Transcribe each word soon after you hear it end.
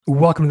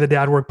Welcome to the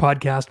Dad Work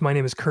Podcast. My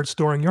name is Kurt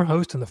Storing, your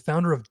host and the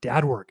founder of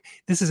Dad Work.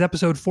 This is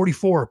episode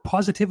 44,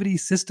 Positivity,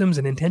 Systems,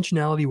 and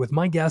Intentionality with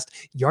my guest,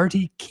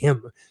 Yarty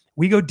Kim.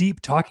 We go deep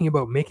talking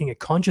about making a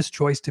conscious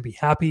choice to be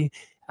happy,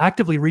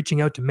 actively reaching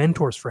out to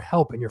mentors for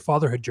help in your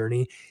fatherhood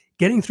journey,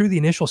 getting through the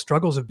initial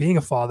struggles of being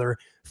a father,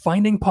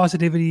 finding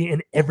positivity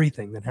in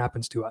everything that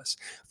happens to us,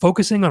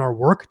 focusing on our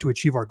work to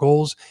achieve our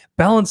goals,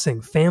 balancing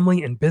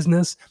family and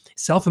business,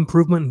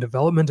 self-improvement and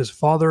development as a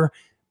father,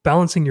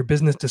 balancing your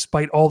business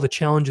despite all the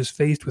challenges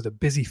faced with a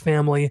busy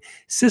family,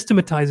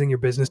 systematizing your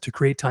business to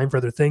create time for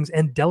other things,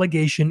 and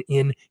delegation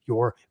in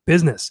your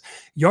business.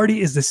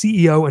 Yarty is the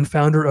CEO and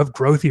founder of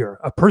Growthier,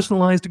 a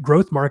personalized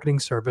growth marketing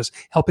service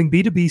helping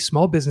B2B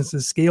small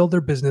businesses scale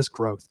their business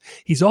growth.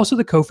 He's also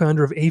the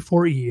co-founder of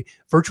A4E,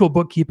 virtual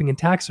bookkeeping and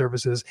tax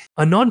services,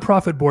 a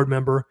nonprofit board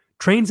member,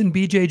 trains in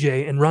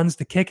BJJ, and runs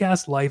the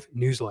Kick-Ass Life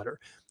newsletter.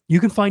 You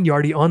can find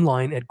Yarty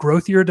online at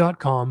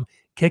growthier.com,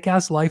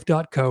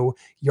 kickasslife.co,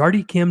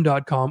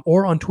 yartykim.com,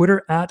 or on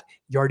Twitter at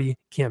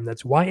YartyKim.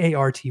 That's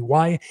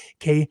YartyKim.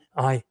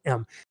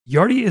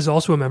 Yarty is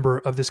also a member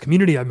of this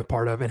community I'm a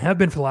part of and have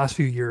been for the last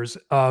few years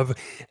of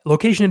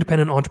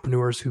location-independent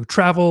entrepreneurs who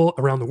travel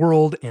around the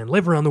world and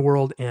live around the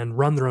world and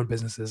run their own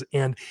businesses.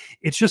 And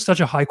it's just such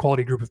a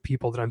high-quality group of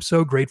people that I'm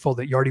so grateful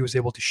that Yarty was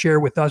able to share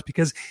with us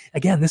because,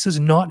 again, this is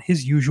not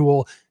his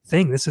usual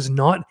thing. This is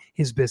not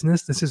his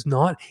business. This is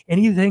not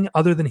anything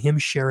other than him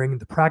sharing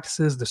the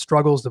practices, the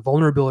struggles, the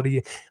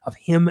vulnerability of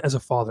him as a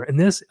father. And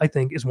this, I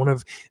think, is one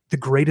of the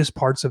greatest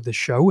parts of the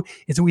show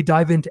is that we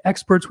dive into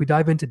experts, we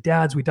dive into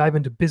dads, we dive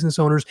into business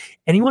owners,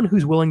 anyone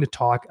who's willing to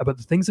talk about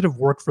the things that have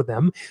worked for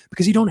them,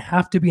 because you don't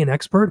have to be an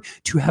expert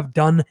to have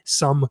done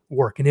some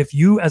work. And if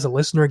you as a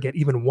listener get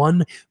even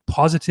one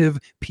positive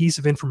piece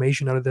of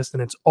information out of this,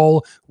 then it's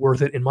all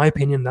worth it. In my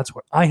opinion, that's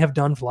what I have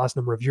done for the last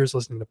number of years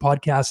listening to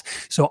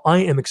podcasts. So I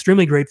am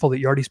extremely grateful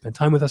that Yarty spent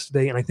time with us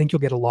today, and I think you'll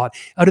get a lot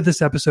out of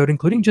this episode,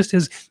 including just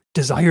his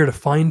desire to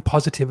find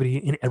positivity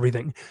in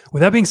everything.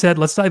 With that being said,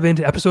 let's dive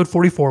into episode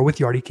 44 with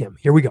Yarty Kim.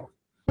 Here we go.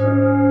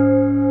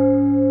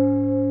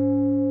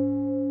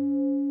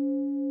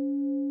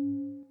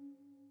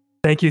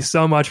 Thank you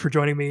so much for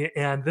joining me.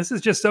 And this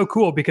is just so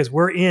cool because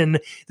we're in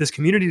this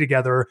community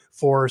together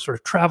for sort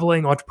of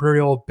traveling,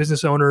 entrepreneurial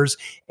business owners.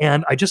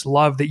 And I just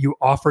love that you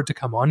offered to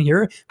come on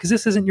here because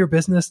this isn't your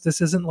business.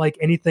 This isn't like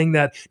anything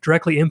that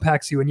directly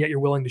impacts you, and yet you're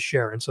willing to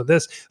share. And so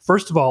this,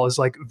 first of all, is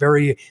like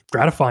very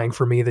gratifying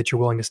for me that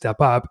you're willing to step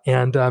up.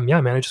 And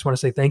yeah, man, I just want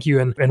to say thank you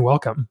and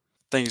welcome.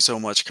 Thank you so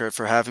much, Kurt,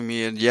 for having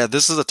me. And yeah,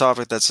 this is a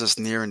topic that's just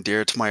near and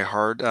dear to my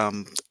heart.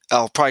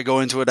 I'll probably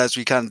go into it as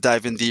we kind of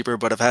dive in deeper,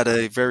 but I've had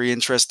a very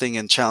interesting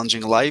and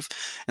challenging life.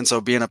 And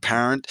so being a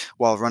parent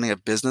while running a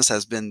business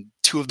has been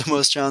two of the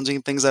most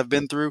challenging things I've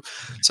been through.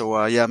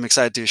 So yeah, I'm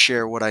excited to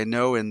share what I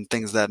know and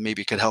things that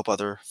maybe could help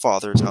other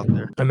fathers out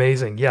there.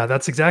 Amazing. Yeah,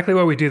 that's exactly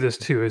why we do this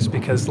too, is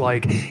because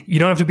like you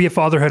don't have to be a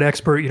fatherhood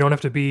expert. You don't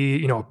have to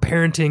be, a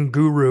parenting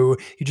guru.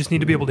 You just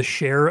need to be able to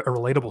share a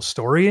relatable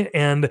story.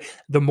 And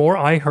the more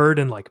I heard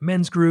in like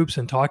men's groups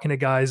and talking to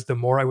guys, the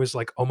more I was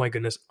like, oh my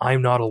goodness,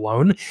 I'm not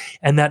alone.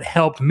 And that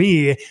helped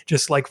me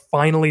just like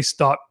finally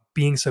stop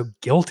being so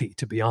guilty,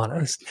 to be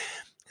honest.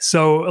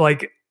 So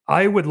like,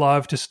 I would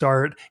love to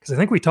start because I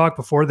think we talked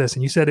before this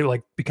and you said it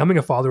like becoming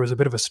a father was a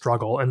bit of a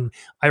struggle, and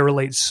I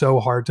relate so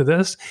hard to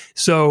this.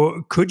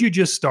 So could you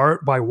just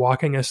start by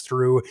walking us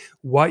through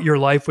what your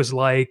life was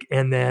like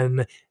and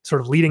then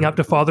sort of leading up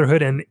to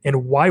fatherhood, and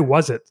why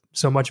was it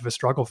so much of a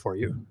struggle for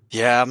you?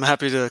 Yeah, I'm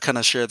happy to kind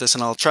of share this,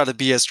 and I'll try to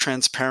be as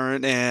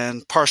transparent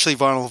and partially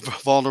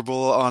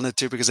vulnerable on it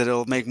too, because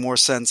it'll make more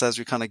sense as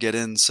we kind of get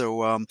in.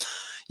 So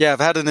yeah, I've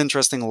had an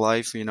interesting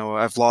life.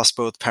 I've lost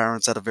both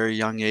parents at a very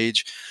young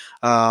age.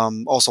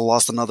 Also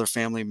lost another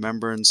family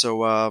member. And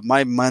so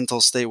my mental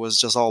state was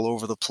just all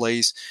over the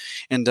place.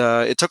 And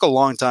it took a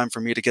long time for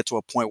me to get to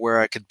a point where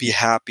I could be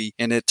happy.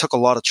 And it took a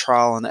lot of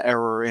trial and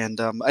error. And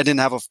I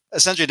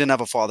essentially didn't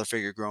have a father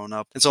figure growing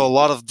up. And so a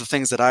lot of the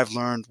things that I've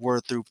learned were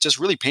through just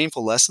really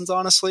painful lessons,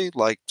 honestly,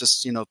 like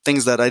just,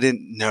 things that I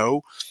didn't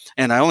know.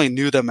 And I only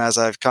knew them as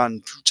I've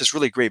gotten just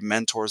really great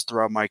mentors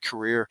throughout my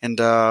career. And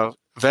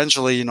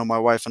eventually, my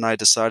wife and I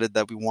decided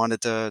that we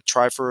wanted to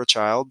try for a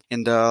child.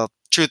 And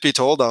truth be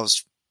told, I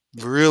was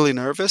really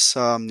nervous,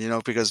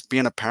 because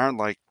being a parent,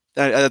 like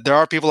there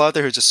are people out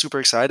there who are just super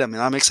excited. I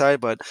mean, I'm excited,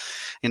 but,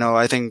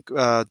 I think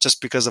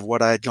just because of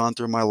what I had gone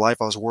through in my life,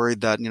 I was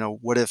worried that,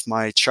 what if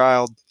my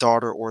child,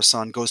 daughter, or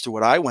son goes through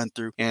what I went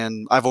through?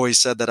 And I've always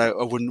said that I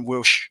wouldn't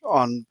wish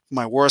on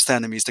my worst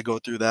enemies to go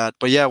through that.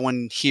 But yeah,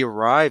 when he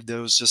arrived, it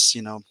was just,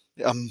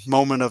 a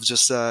moment of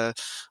just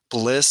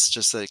bliss,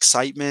 just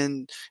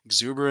excitement,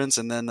 exuberance.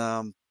 And then,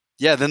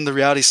 then the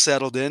reality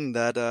settled in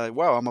that,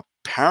 wow, I'm a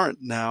parent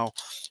now.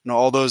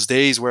 All those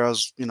days where I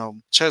was,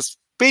 just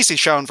basically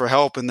shouting for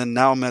help. And then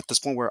now I'm at this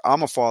point where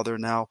I'm a father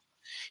now.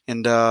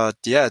 And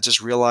yeah,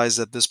 just realized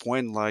at this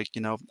point, like,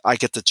 I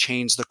get to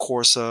change the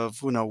course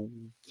of,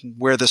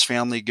 where this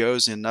family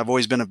goes. And I've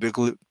always been a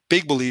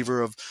big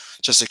believer of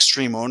just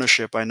extreme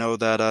ownership. I know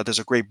that there's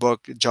a great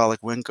book, Jalik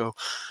Winko,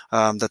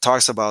 that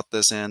talks about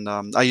this. And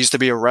I used to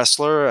be a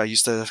wrestler. I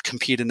used to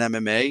compete in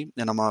MMA,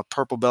 and I'm a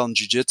purple belt in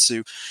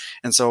jiu-jitsu.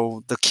 And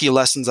so the key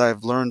lessons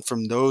I've learned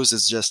from those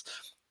is just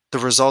the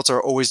results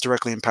are always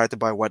directly impacted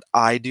by what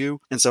I do.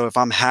 And so if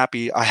I'm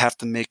happy, I have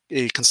to make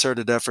a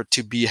concerted effort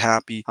to be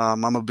happy.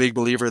 I'm a big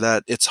believer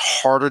that it's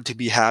harder to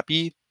be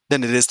happy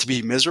than it is to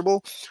be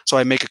miserable. So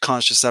I make a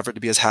conscious effort to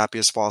be as happy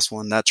as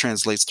possible. And that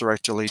translates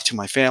directly to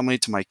my family,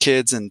 to my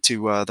kids, and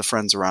to the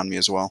friends around me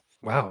as well.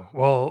 Wow.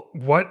 Well,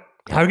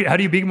 how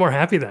do you be more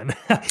happy then?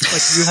 Like,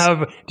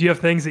 do you have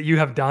things that you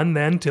have done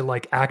then to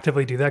like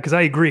actively do that? Because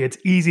I agree, it's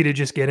easy to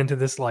just get into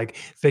this like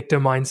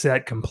victim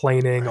mindset,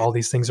 complaining, all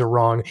these things are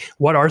wrong.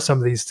 What are some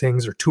of these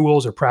things or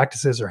tools or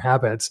practices or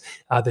habits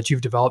that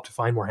you've developed to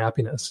find more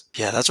happiness?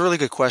 Yeah, that's a really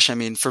good question. I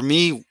mean, for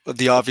me,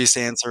 the obvious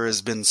answer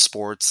has been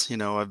sports.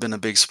 I've been a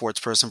big sports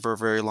person for a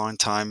very long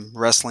time.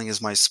 Wrestling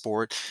is my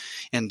sport.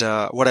 And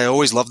what I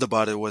always loved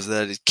about it was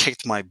that it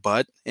kicked my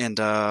butt. And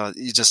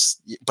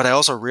but I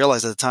also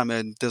realized at the time,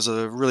 and there's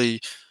a really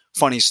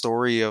funny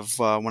story of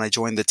when I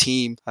joined the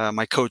team,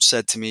 my coach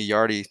said to me,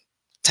 Yardy,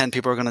 10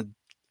 people are going to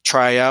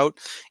try out,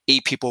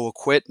 8 people will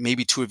quit,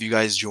 maybe 2 of you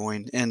guys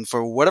join. And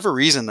for whatever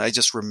reason, I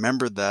just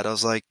remembered that. I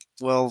was like,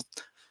 well,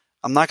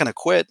 I'm not going to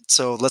quit.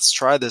 So let's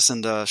try this.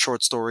 And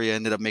short story, I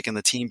ended up making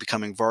the team,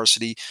 becoming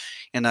varsity.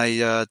 And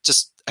I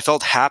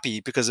felt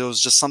happy because it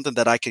was just something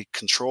that I could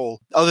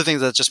control. Other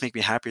things that just make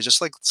me happy, just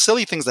like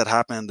silly things that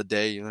happen in the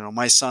day.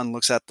 My son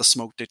looks at the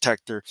smoke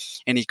detector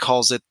and he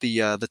calls it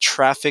the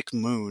traffic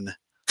moon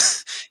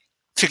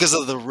because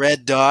of the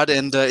red dot.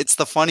 And it's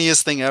the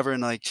funniest thing ever.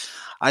 And like,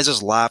 I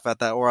just laugh at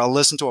that. Or I'll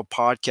listen to a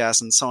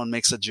podcast and someone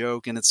makes a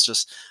joke and it's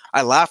just,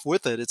 I laugh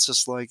with it. It's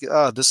just like,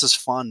 oh, this is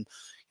fun.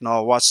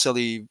 I'll watch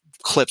silly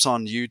clips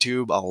on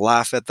YouTube. I'll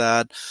laugh at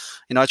that.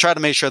 I try to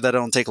make sure that I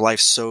don't take life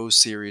so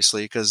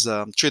seriously because,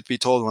 truth be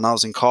told, when I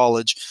was in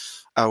college,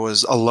 I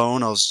was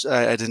alone.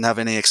 I didn't have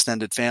any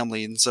extended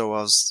family, and so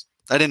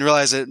I didn't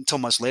realize it until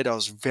much later. I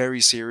was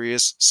very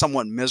serious,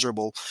 somewhat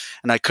miserable,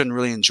 and I couldn't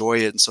really enjoy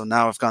it. And so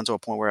now I've gotten to a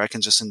point where I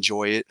can just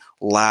enjoy it,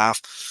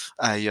 laugh.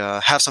 I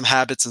have some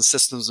habits and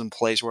systems in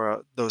place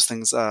where those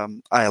things I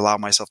allow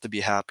myself to be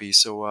happy.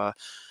 So.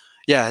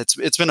 Yeah,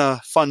 it's been a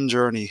fun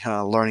journey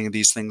learning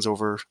these things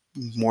over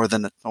more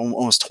than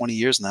almost 20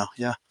 years now.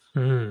 Yeah.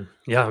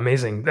 Yeah,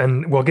 amazing.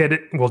 And we'll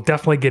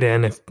definitely get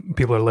in, if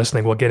people are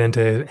listening, we'll get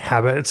into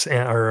habits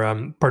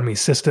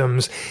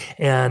systems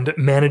and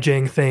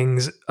managing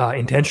things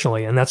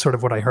intentionally. And that's sort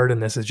of what I heard in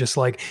this is just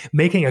like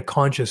making a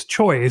conscious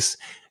choice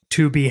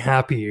to be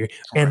happy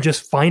and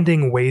just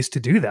finding ways to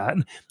do that.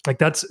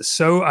 Like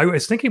I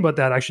was thinking about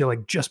that actually,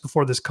 like just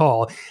before this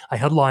call, I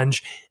had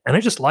lunch and I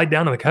just lied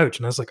down on the couch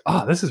and I was like,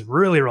 oh, this is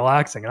really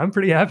relaxing. I'm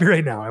pretty happy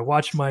right now. I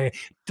watched my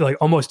like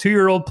almost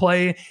 2-year-old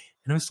play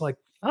and I was like,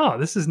 oh,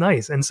 this is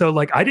nice. And so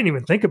like, I didn't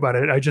even think about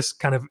it. I just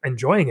kind of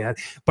enjoying it,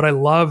 but I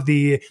love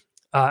the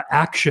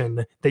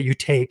action that you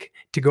take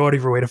to go out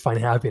of your way to find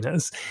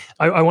happiness.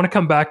 I want to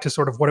come back to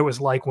sort of what it was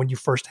like when you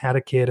first had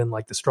a kid and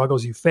like the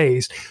struggles you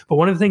faced. But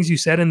one of the things you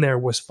said in there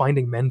was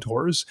finding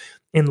mentors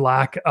in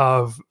lack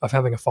of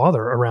having a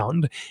father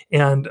around.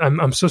 And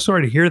I'm so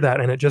sorry to hear that.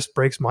 And it just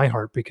breaks my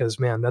heart because,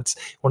 man, that's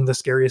one of the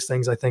scariest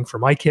things I think for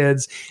my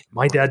kids.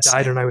 My dad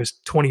died when I was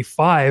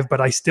 25,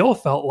 but I still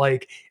felt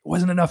like it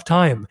wasn't enough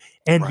time.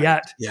 And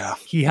yet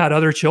he had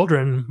other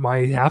children.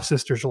 My half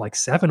sisters were like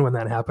 7 when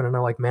that happened. And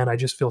I'm like, man, I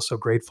just feel so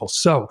grateful.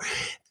 So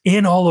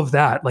in all of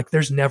that, like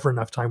there's never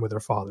enough time with their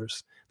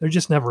fathers. There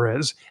just never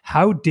is.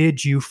 How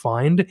did you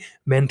find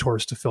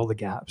mentors to fill the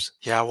gaps?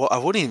 Yeah, well, I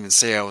wouldn't even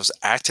say I was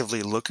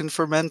actively looking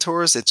for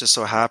mentors. It just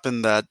so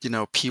happened that,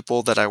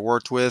 people that I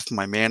worked with,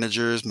 my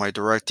managers, my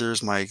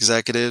directors, my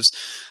executives,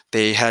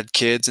 they had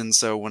kids. And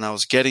so when I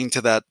was getting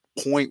to that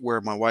point where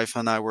my wife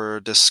and I were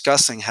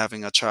discussing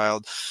having a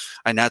child,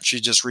 I naturally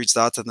just reached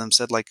out to them,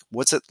 said like,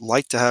 what's it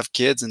like to have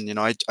kids? And,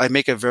 I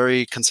make a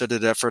very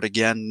concerted effort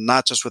again,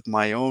 not just with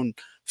my own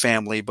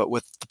family, but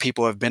with the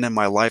people who have been in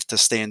my life to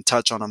stay in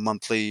touch on a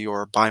monthly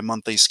or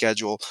bi-monthly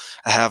schedule.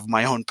 I have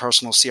my own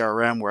personal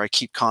CRM where I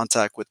keep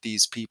contact with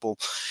these people.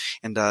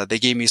 And they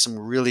gave me some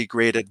really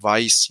great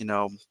advice,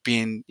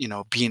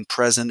 being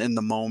present in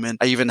the moment.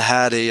 I even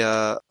had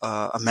a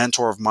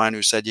mentor of mine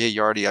who said, yeah,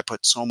 Yardy, I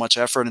put so much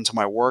effort into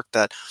my work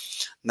that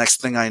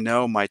next thing I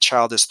know, my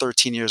child is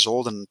 13 years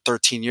old and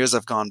 13 years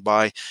have gone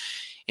by.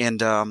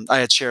 And I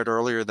had shared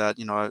earlier that,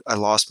 I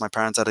lost my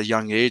parents at a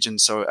young age. And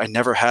so I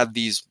never had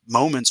these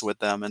moments with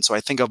them. And so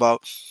I think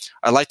about,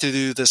 I like to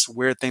do this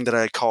weird thing that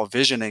I call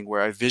visioning,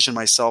 where I vision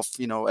myself,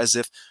 as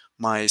if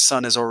My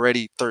son is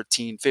already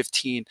 13,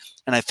 15.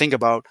 And I think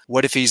about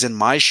what if he's in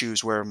my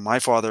shoes where my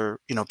father,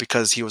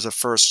 because he was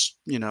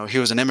he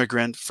was an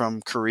immigrant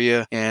from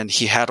Korea and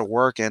he had to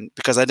work. And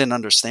because I didn't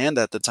understand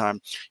at the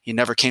time, he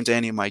never came to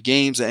any of my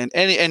games and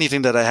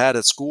anything that I had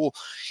at school.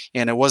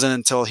 And it wasn't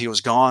until he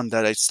was gone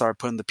that I started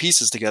putting the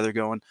pieces together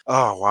going,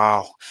 oh,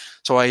 wow.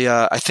 So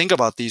I think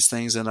about these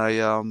things,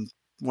 and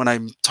when I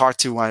talk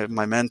to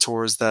my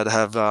mentors that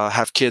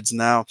have kids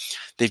now,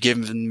 they've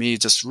given me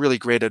just really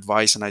great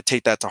advice, and I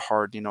take that to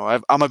heart.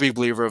 I'm a big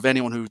believer of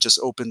anyone who just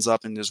opens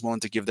up and is willing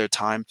to give their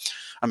time.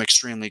 I'm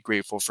extremely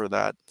grateful for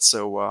that.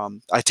 So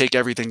I take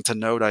everything to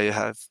note. I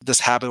have this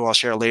habit I'll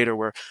share later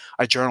where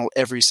I journal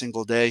every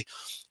single day,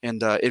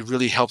 and it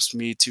really helps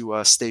me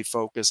to stay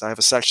focused. I have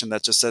a section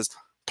that just says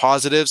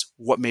positives,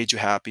 what made you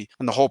happy,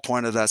 and the whole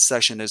point of that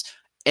section is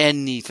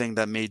anything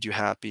that made you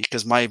happy,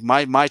 because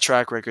my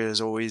track record is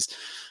always,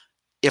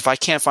 if I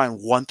can't find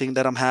one thing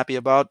that I'm happy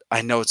about,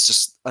 I know it's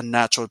just a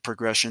natural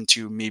progression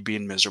to me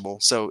being miserable.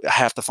 So I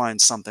have to find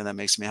something that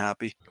makes me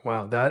happy.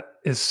 Wow, that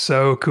is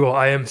so cool.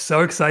 I am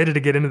so excited to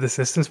get into the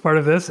systems part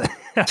of this.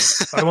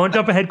 I won't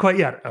jump ahead quite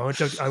yet. I won't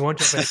jump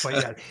ahead quite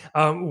yet.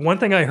 One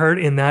thing I heard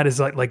in that is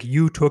like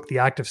you took the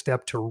active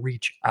step to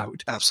reach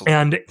out. Absolutely.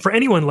 And for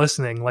anyone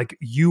listening, like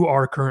you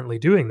are currently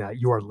doing that.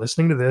 You are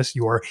listening to this.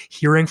 You are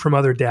hearing from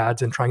other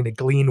dads and trying to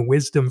glean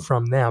wisdom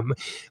from them.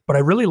 But I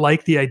really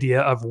like the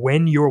idea of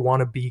when you want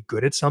to be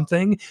good at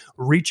something,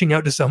 reaching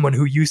out to someone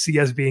who you see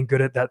as being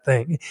good at that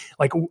thing.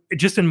 Like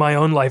just in my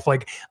own life,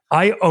 like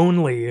I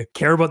only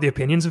care about the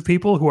opinions of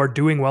people who are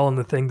doing well in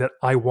the thing that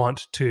I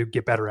want to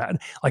get better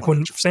at. Like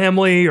when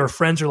family or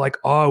friends are like,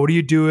 oh, what are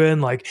you doing?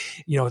 Like,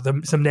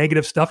 some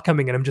negative stuff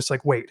coming in. I'm just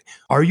like, wait,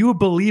 are you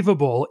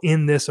believable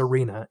in this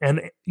arena?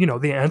 And,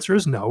 the answer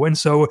is no. And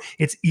so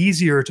it's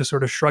easier to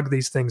sort of shrug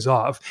these things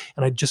off.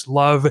 And I just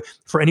love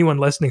for anyone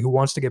listening who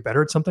wants to get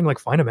better at something, like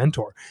find a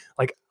mentor.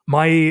 Like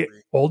my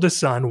oldest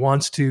son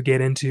wants to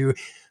get into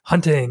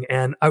hunting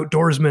and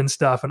outdoorsman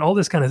stuff and all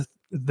this kind of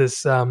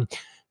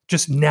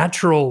just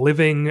natural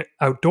living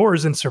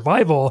outdoors and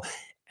survival.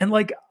 And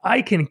like,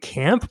 I can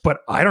camp, but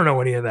I don't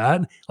know any of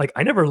that. Like,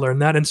 I never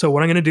learned that. And so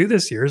what I'm going to do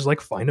this year is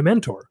like find a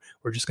mentor.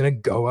 We're just going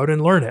to go out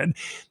and learn it.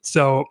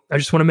 So I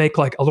just want to make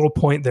like a little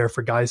point there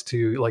for guys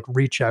to like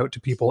reach out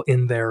to people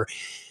in their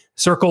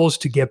circles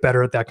to get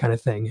better at that kind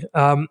of thing.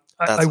 I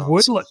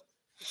would like,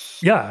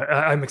 yeah,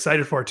 I'm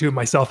excited for it too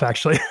myself,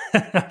 actually.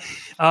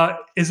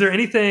 Is there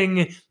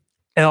anything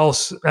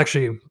else,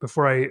 actually,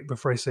 before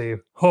I say,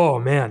 oh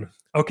man,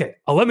 okay,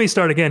 let me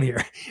start again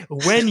here.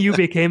 When you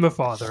became a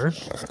father,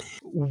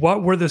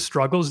 what were the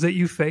struggles that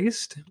you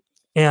faced,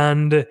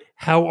 and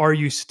how are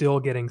you still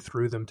getting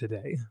through them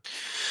today?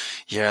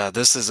 Yeah,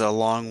 this is a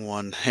long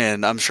one,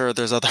 and I'm sure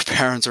there's other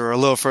parents who are a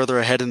little further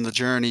ahead in the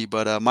journey.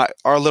 But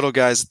our little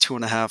guy's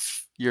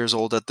 2.5 years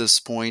old at this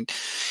point,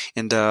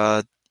 and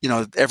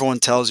everyone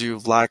tells you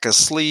lack of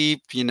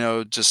sleep,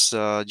 just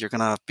you're going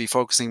to be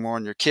focusing more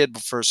on your kid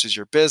versus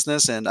your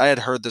business. And I had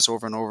heard this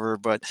over and over,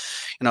 but,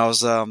 I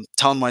was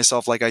telling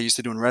myself, like I used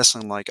to do in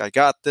wrestling, like I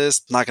got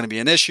this, not going to be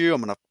an issue.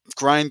 I'm going to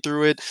grind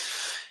through it.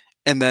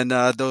 And then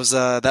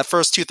that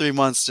first 2-3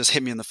 months just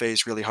hit me in the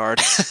face really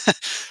hard.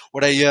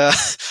 What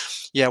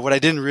I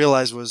didn't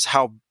realize was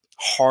how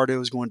hard it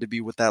was going to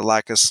be with that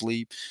lack of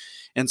sleep.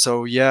 And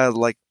so,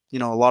 like, a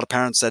lot of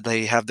parents said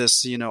they have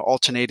this,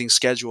 alternating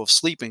schedule of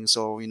sleeping.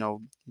 So,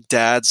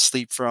 dads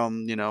sleep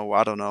from,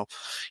 I don't know,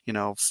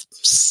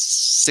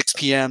 6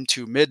 p.m.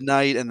 to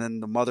midnight, and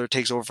then the mother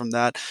takes over from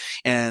that.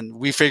 And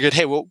we figured,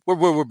 hey, well,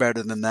 we're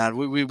better than that.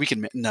 We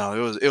can.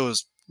 No, it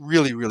was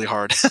really, really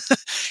hard.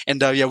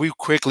 And we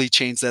quickly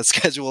changed that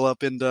schedule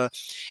up, and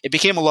it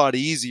became a lot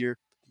easier.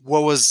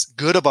 What was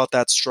good about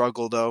that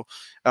struggle, though,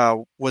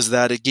 was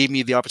that it gave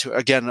me the opportunity.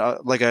 Again,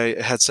 like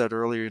I had said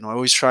earlier, I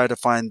always try to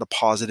find the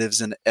positives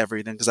in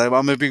everything, because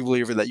I'm a big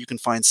believer that you can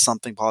find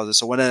something positive.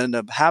 So what ended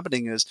up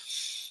happening is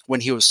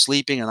when he was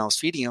sleeping and I was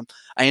feeding him,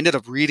 I ended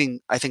up reading,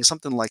 I think,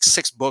 something like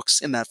 6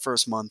 books in that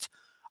first month.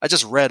 I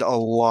just read a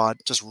lot,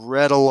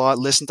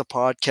 listened to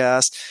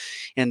podcasts,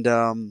 and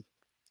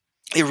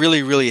it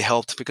really, really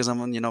helped, because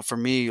for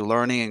me,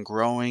 learning and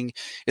growing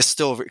is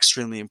still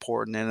extremely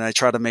important. And I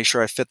try to make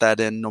sure I fit that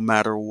in no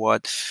matter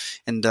what.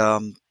 And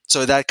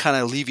so that kind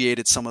of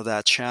alleviated some of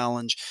that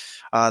challenge.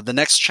 The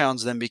next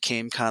challenge then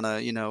became kind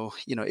of,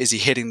 is he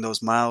hitting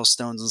those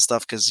milestones and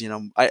stuff? Because,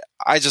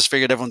 I just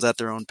figured everyone's at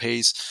their own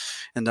pace.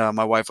 And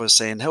my wife was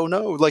saying, oh,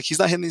 no, like he's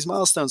not hitting these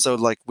milestones. So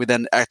like we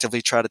then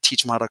actively try to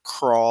teach him how to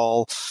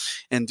crawl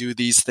and do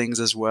these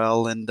things as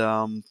well. And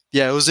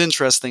it was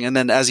interesting. And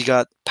then as he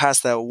got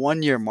past that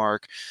 1 year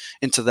mark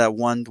into that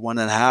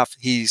 1.5,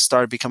 he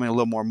started becoming a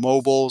little more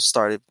mobile,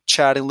 started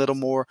chatting a little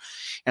more.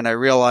 And I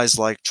realized,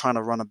 like, trying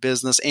to run a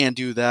business and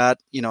do that,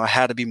 I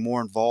had to be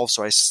more involved.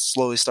 So I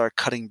slowly started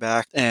cutting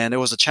back, and it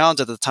was a challenge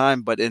at the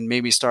time, but it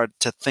made me start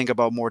to think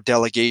about more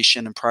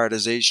delegation and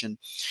prioritization.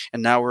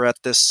 And now we're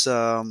at this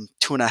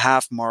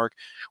 2.5 mark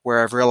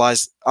where I've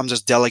realized I'm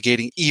just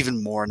delegating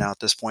even more now at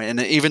this point. And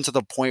even to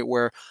the point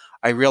where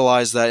I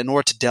realized that in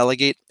order to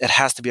delegate, it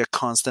has to be a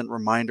constant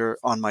reminder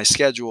on my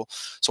schedule.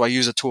 So I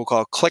use a tool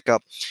called ClickUp,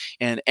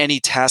 and any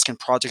task and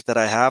project that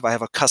I have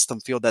a custom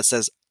field that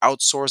says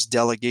outsource,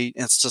 delegate,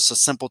 and it's just a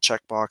simple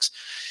checkbox.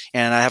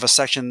 And I have a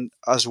section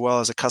as well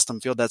as a custom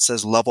field that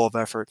says level of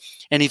effort.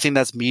 Anything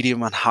that's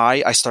medium and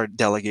high, I start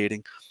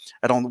delegating.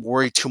 I don't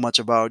worry too much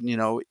about,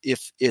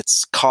 if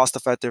it's cost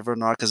effective or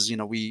not, because,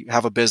 we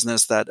have a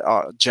business that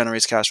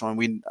generates cash flow.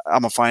 And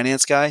I'm a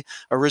finance guy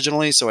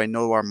originally, so I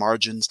know our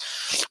margins,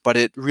 but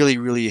it really,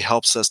 really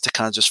helps us to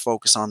kind of just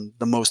focus on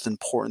the most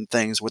important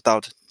things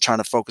without trying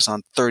to focus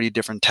on 30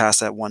 different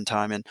tasks at one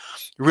time. And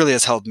it really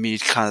has helped me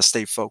kind of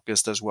stay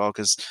focused as well,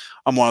 because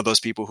I'm one of those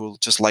people who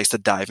just likes to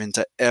dive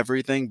into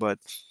everything. But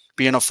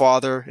being a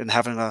father and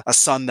having a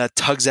son that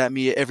tugs at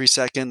me every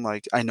second,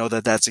 like, I know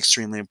that that's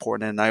extremely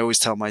important. And I always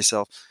tell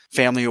myself,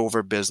 family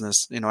over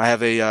business. I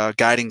have a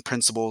guiding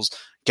principles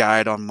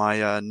guide on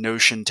my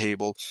Notion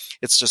table.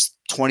 It's just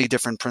 20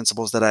 different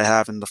principles that I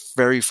have. And the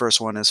very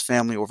first one is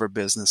family over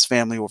business,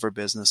 family over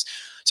business.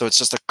 So it's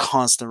just a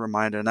constant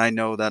reminder. And I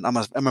know that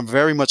I'm a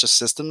very much a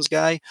systems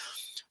guy.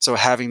 So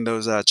having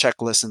those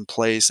checklists in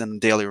place and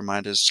daily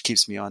reminders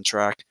keeps me on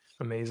track.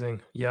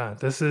 Amazing. Yeah,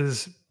 this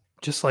is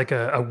just like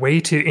a way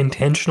to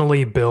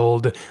intentionally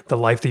build the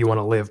life that you want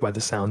to live by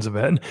the sounds of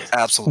it.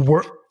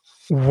 Absolutely.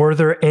 Were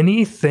there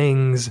any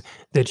things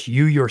that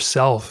you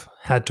yourself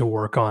had to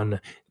work on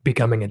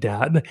becoming a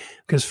dad?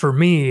 Because for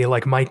me,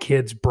 like, my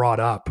kids brought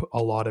up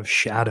a lot of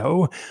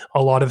shadow,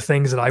 a lot of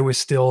things that I was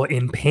still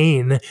in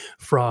pain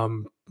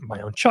from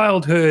my own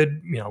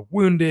childhood,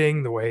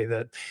 wounding, the way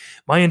that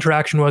my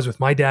interaction was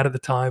with my dad at the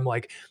time.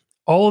 Like,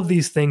 all of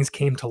these things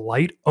came to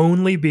light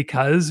only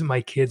because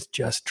my kids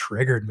just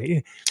triggered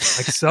me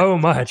like so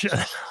much.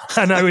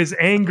 And I was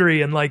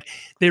angry, and like,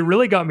 they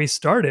really got me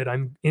started.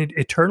 I'm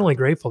eternally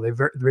grateful. They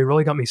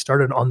really got me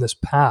started on this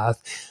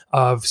path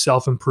of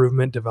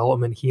self-improvement,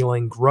 development,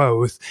 healing,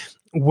 growth.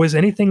 Was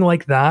anything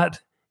like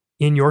that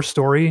in your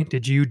story?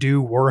 Did you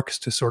do works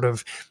to sort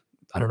of,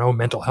 I don't know,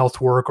 mental health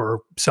work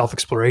or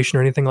self-exploration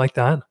or anything like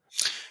that?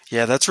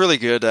 Yeah, that's really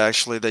good,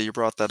 actually, that you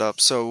brought that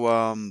up.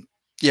 So,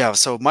 yeah,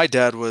 so my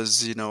dad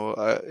was,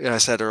 I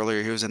said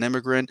earlier, he was an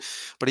immigrant,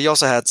 but he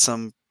also had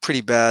some pretty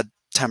bad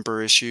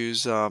temper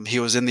issues. He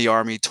was in the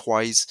army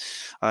twice.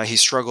 He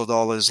struggled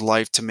all his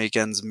life to make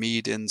ends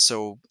meet, and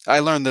so I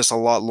learned this a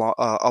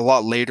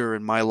lot later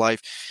in my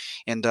life.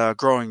 And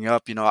growing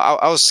up,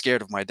 I was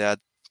scared of my dad.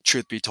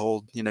 Truth be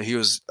told, he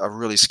was a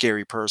really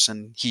scary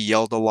person. He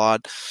yelled a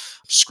lot,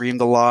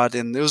 screamed a lot,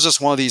 and it was just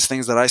one of these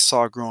things that I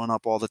saw growing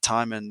up all the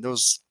time. And it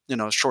was,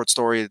 short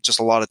story,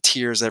 just a lot of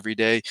tears every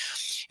day.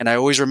 And I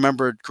always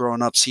remembered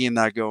growing up seeing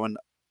that going,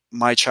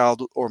 my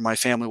child or my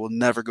family will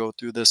never go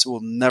through this. It will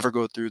never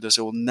go through this.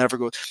 It will never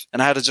go.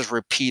 And I had to just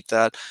repeat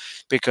that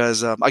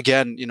because,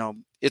 again,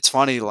 it's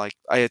funny. Like,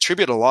 I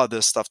attribute a lot of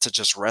this stuff to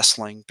just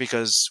wrestling,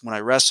 because when I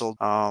wrestled,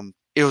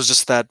 it was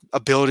just that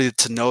ability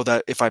to know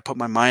that if I put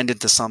my mind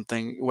into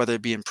something, whether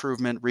it be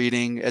improvement,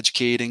 reading,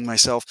 educating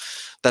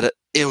myself, that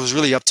it was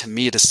really up to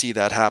me to see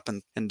that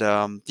happen. And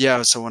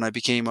yeah, so when I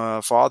became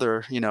a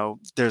father,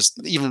 there's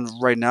even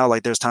right now,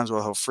 like, there's times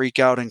where he'll freak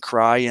out and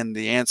cry, and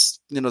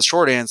the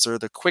short answer,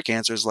 the quick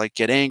answer is like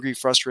get angry,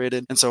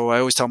 frustrated. And so I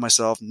always tell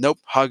myself, nope,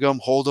 hug him,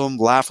 hold him,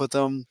 laugh with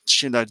him,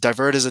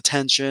 divert his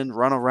attention,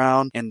 run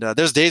around. And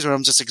there's days when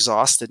I'm just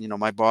exhausted.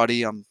 My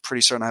body, I'm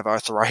pretty certain I have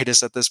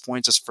arthritis at this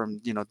point, just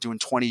from doing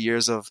 20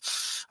 years of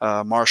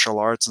martial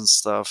arts and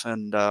stuff.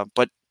 And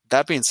but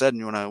that being said,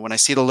 when I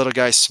see the little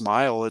guy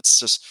smile, it's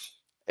just,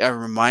 I'm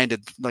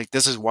reminded, like,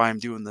 this is why I'm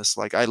doing this.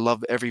 Like, I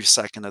love every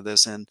second of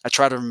this, and I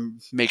try to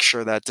make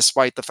sure that,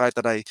 despite the fact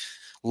that I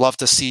love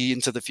to see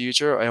into the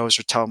future, I always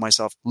tell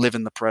myself, live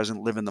in the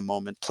present, live in the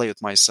moment, play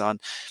with my son.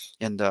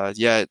 And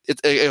yeah,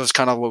 it was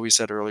kind of what we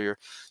said earlier.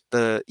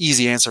 The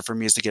easy answer for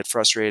me is to get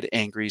frustrated,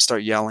 angry,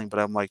 start yelling.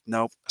 But I'm like,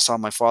 nope, I saw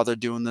my father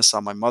doing this,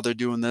 saw my mother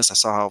doing this. I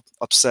saw how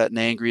upset and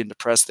angry and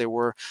depressed they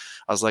were.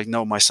 I was like,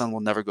 no, my son will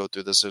never go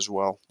through this as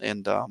well.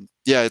 And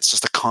yeah, it's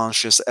just a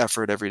conscious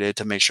effort every day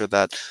to make sure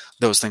that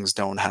those things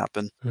don't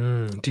happen.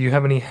 Do you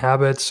have any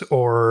habits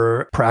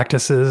or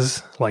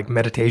practices, like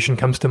meditation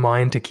comes to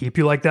mind, to keep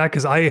you like that?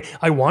 Because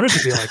I wanted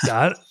to be like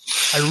that.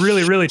 I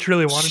really, really,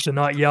 truly wanted to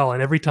not yell.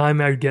 And every time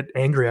I would get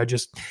angry, I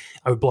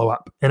would blow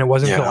up. And it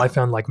wasn't until I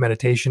found like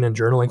meditation and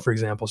journaling, for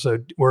example. So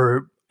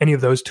were any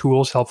of those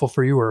tools helpful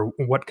for you, or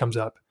what comes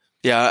up?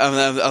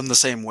 Yeah, I'm the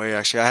same way,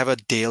 actually. I have a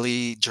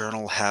daily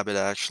journal habit,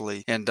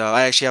 actually. And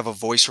I actually have a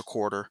voice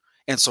recorder.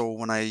 And so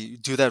when I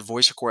do that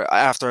voice record,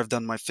 after I've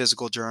done my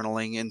physical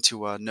journaling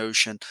into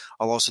Notion,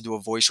 I'll also do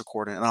a voice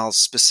recording, and I'll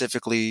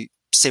specifically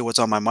say what's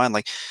on my mind.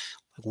 Like,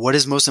 what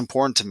is most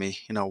important to me?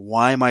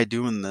 Why am I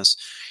doing this?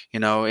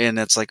 And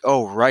it's like,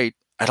 oh, right.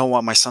 I don't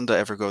want my son to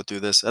ever go through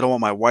this. I don't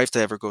want my wife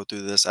to ever go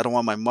through this. I don't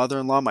want my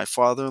mother-in-law, my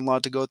father-in-law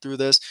to go through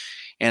this.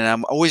 And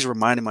I'm always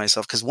reminding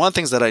myself, because one of the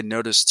things that I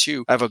noticed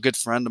too, I have a good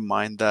friend of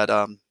mine that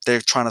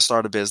they're trying to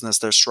start a business.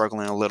 They're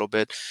struggling a little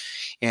bit.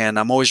 And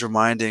I'm always I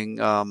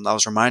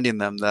was reminding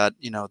them that,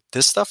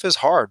 this stuff is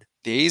hard.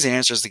 The easy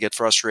answer is to get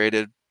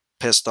frustrated,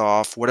 pissed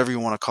off, whatever you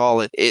want to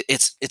call it.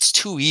 It's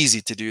too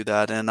easy to do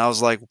that. And I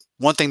was like,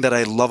 one thing that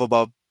I love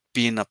about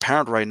being a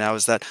parent right now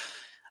is that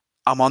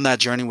I'm on that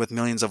journey with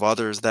millions of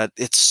others, that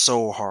it's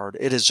so hard.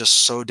 It is just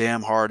so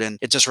damn hard. And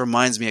it just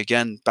reminds me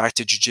again back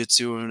to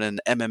jiu-jitsu and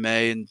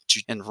MMA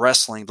and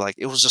wrestling. Like,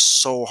 it was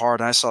just so hard.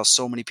 And I saw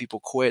so many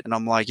people quit. And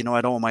I'm like,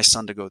 I don't want my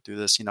son to go through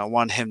this. I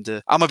want him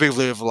to, I'm a big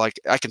believer of, like,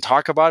 I can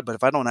talk about it, but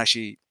if I don't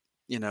actually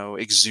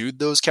exude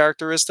those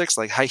characteristics,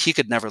 like, he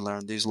could never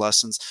learn these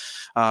lessons.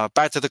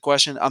 Back to the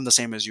question, I'm the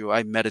same as you.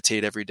 I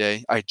meditate every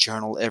day. I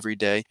journal every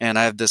day. And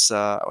I have this,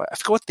 I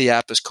forget what the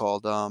app is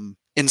called.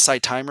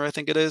 Insight Timer, I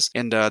think it is.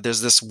 And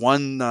there's this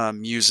one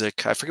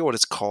music, I forget what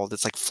it's called.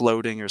 It's like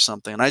floating or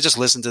something. And I just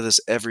listen to this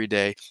every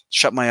day,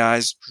 shut my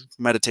eyes,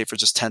 meditate for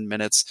just 10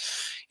 minutes.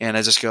 And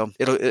I just go,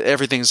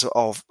 everything's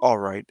all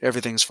right.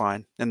 Everything's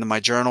fine. And then my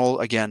journal,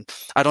 again,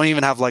 I don't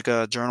even have like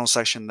a journal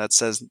section that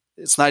says,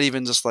 it's not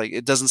even just like,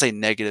 it doesn't say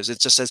negatives. It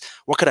just says,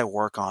 what could I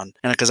work on?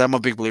 And because I'm a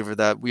big believer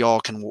that we all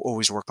can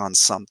always work on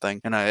something.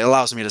 And it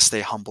allows me to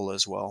stay humble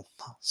as well.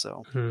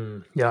 So,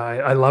 yeah,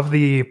 I love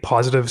the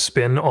positive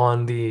spin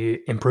on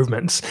the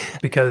improvements,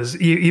 because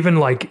even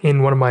like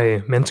in one of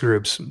my men's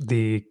groups,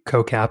 the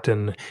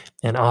co-captain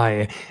and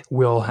I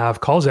will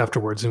have calls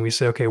afterwards and we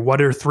say, okay,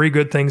 what are 3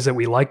 good things that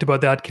we liked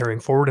about that carrying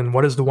forward? And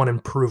what is the one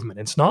improvement?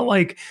 It's not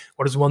like,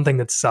 what is one thing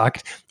that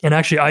sucked? And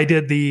actually, I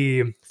did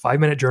the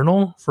 5-minute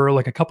journal for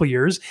like a couple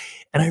years,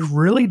 and I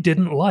really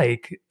didn't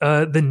like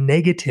the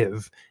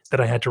negative that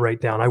I had to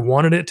write down. I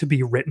wanted it to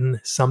be written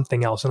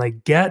something else. And I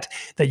get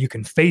that you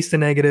can face the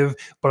negative,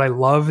 but I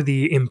love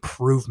the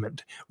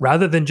improvement.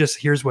 Rather than just,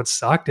 here's what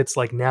sucked, it's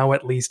like, now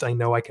at least I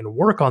know I can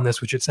work on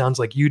this, which it sounds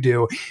like you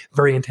do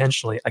very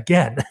intentionally.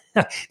 Again,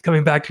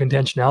 coming back to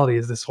intentionality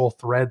is this whole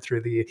thread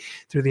through the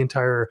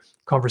entire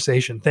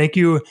conversation. Thank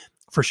you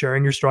for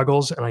sharing your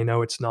struggles. And I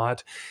know it's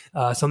not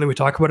something we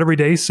talk about every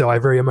day. So I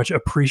very much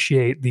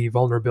appreciate the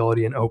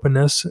vulnerability and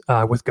openness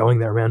with going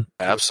there, man.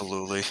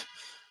 Absolutely.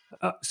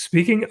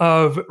 Speaking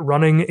of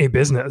running a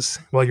business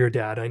while you're a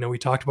dad, I know we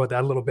talked about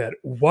that a little bit.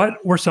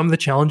 What were some of the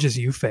challenges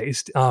you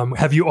faced?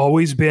 Have you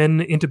always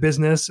been into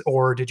business,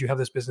 or did you have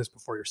this business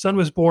before your son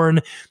was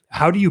born?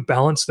 How do you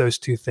balance those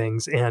two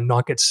things and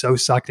not get so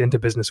sucked into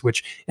business,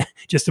 which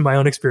just in my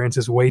own experience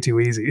is way too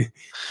easy?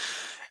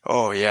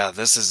 Oh yeah,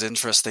 this is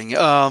interesting.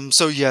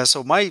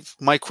 So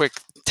my quick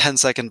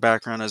 10-second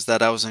background is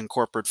that I was in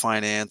corporate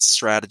finance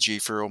strategy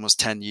for almost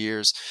 10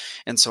 years.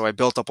 And so I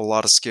built up a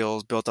lot of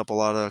skills, built up a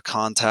lot of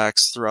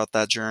contacts throughout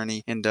that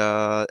journey. And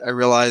I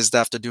realized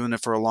after doing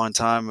it for a long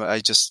time, I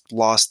just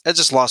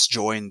lost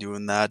joy in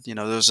doing that. There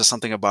was just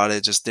something about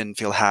it, just didn't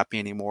feel happy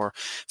anymore.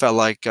 Felt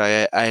like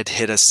I had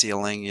hit a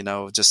ceiling,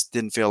 just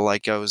didn't feel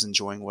like I was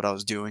enjoying what I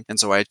was doing. And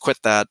so I had quit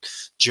that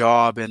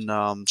job.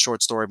 And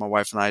short story, my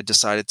wife and I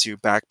decided to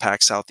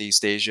backpack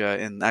Southeast Asia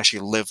and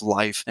actually live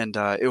life. And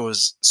it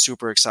was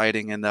super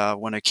exciting. And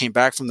when I came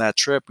back from that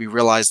trip, we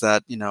realized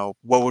that,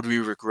 what would we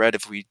regret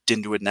if we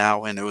didn't do it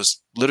now? And it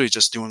was literally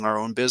just doing our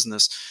own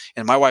business.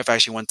 And my wife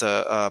actually went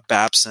to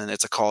Babson.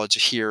 It's a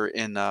college here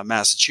in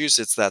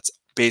Massachusetts that's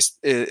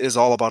is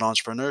all about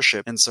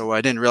entrepreneurship. And so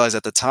I didn't realize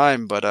at the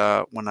time,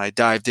 but when I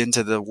dived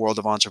into the world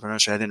of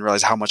entrepreneurship, I didn't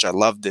realize how much I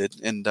loved it.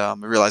 And I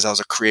realized I was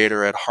a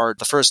creator at heart.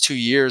 The first 2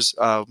 years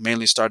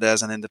mainly started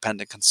as an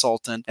independent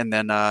consultant, and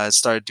then I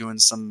started doing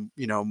some,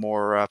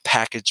 more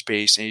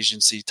package-based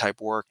agency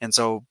type work. And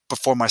so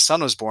before my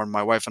son was born,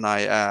 my wife and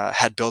I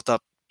had built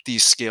up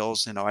these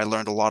skills. I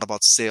learned a lot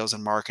about sales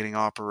and marketing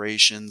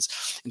operations,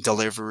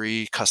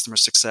 delivery, customer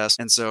success.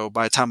 And so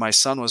by the time my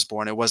son was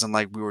born, it wasn't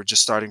like we were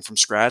just starting from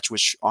scratch,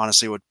 which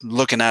honestly,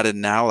 looking at it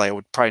now, I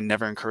would probably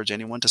never encourage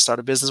anyone to start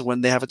a business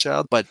when they have a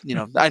child. But,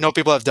 I know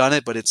people have done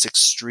it, but it's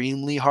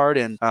extremely hard.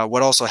 And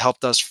what also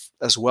helped us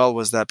as well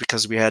was that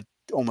because we had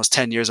almost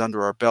 10 years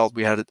under our belt,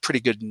 we had a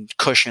pretty good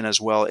cushion as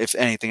well if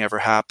anything ever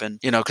happened,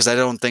 because I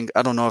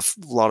don't know if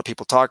a lot of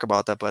people talk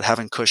about that, but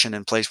having cushion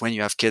in place when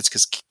you have kids,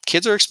 because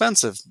kids are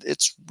expensive.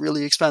 It's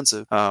really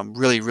expensive.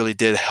 Really, really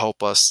did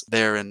help us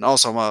there. And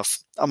also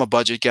I'm a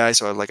budget guy,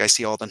 so I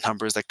see all the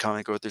numbers that come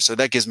and go through. So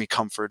that gives me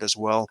comfort as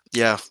well.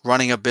 Yeah,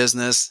 running a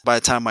business, by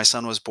the time my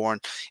son was born,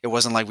 it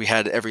wasn't like we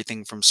had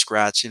everything from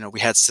scratch. We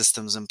had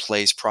systems in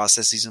place,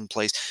 processes in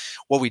place.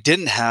 What we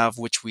didn't have,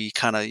 which we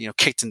kind of,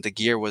 kicked into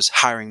gear, was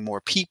hiring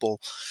more people.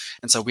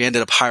 And so we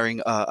ended up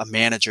hiring a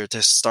manager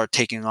to start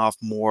taking off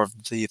more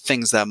of the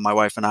things that my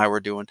wife and I were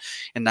doing.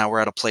 And now we're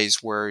at a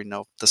place where,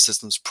 the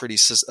system's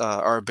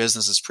our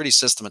business is pretty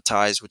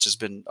systematized, which has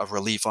been a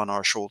relief on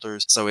our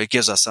shoulders. So it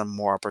gives us some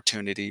more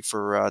opportunity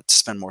for to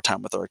spend more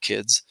time with our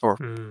kids, or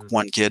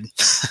one kid.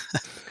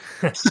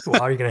 Wow,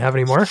 are you going to have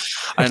any more?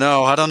 I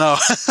know. I don't know.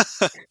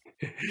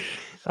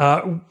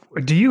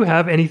 Do you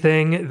have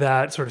anything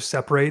that sort of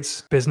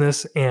separates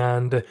business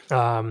and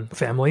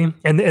family?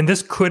 And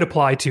this could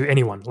apply to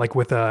anyone, like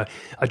with a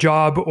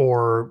job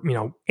or,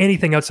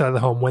 anything outside of the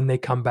home when they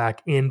come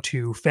back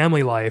into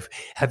family life.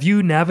 Have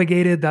you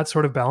navigated that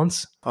sort of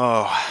balance?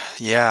 Oh,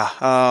 yeah.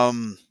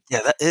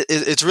 Yeah,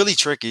 it's really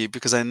tricky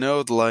because I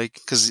know, like,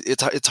 because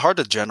it's hard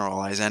to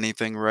generalize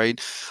anything, right?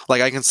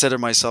 Like, I consider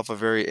myself a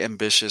very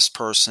ambitious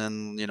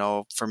person.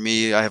 For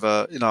me, I have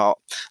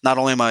not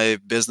only am I a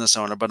business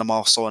owner, but I'm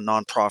also a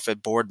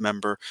nonprofit board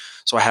member.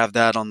 So I have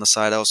that on the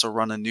side. I also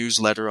run a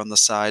newsletter on the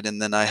side,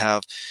 and then I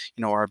have,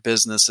 our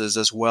businesses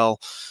as well.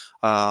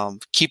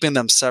 Keeping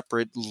them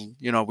separate,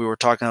 we were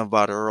talking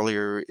about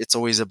earlier. It's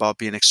always about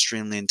being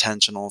extremely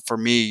intentional. For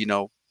me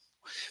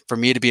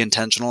to be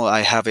intentional,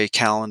 I have a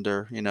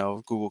calendar,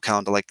 Google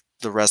Calendar, like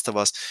the rest of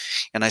us,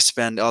 and I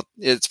spend.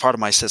 It's part of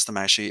my system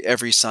actually.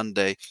 Every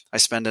Sunday, I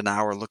spend an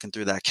hour looking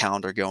through that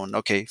calendar, going,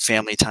 okay,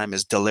 family time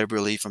is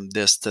deliberately from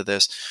this to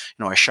this.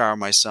 I shower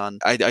my son.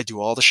 I do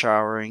all the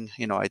showering.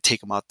 I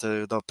take him out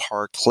to the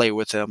park, play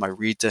with him. I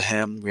read to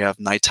him. We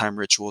have nighttime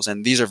rituals,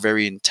 and these are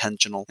very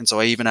intentional. And so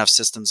I even have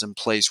systems in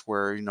place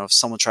where, if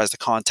someone tries to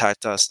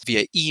contact us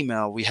via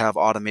email, we have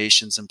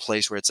automations in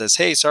place where it says,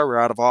 hey, sir, we're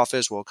out of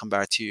office. We'll come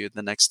back to you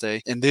the next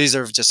day. And these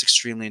are just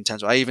extremely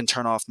intentional. I even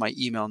turn off my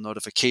email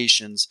notifications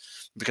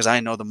because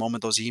I know the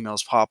moment those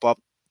emails pop up,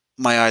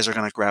 my eyes are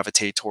going to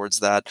gravitate towards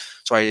that.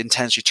 So I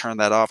intentionally turn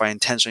that off. I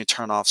intentionally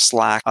turn off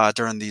Slack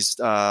during these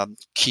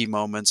key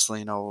moments.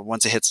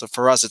 Once it hits,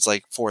 for us, it's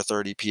like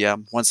 4:30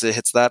 p.m. Once it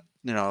hits that,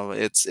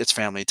 it's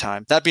family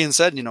time. That being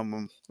said,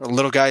 a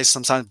little guy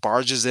sometimes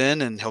barges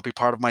in and he'll be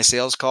part of my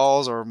sales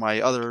calls or my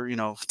other,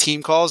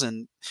 team calls.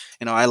 And,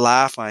 I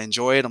laugh, I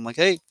enjoy it. I'm like,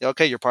 hey,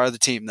 okay, you're part of the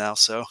team now.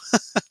 So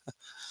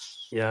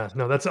Yeah,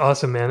 no, that's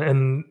awesome, man.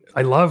 And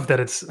I love that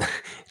it's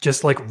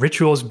just like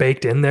rituals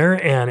baked in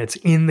there and it's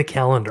in the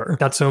calendar.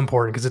 That's so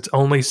important because it's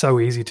only so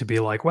easy to be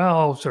like, well,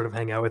 I'll sort of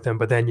hang out with them.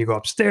 But then you go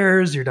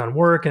upstairs, you're done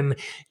work and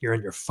you're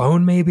on your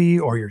phone maybe,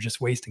 or you're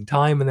just wasting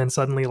time. And then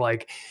suddenly,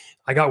 like,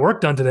 I got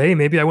work done today.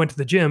 Maybe I went to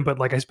the gym, but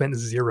like I spent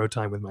zero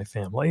time with my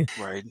family.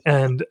 right.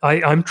 And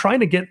I'm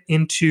trying to get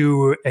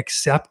into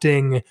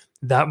accepting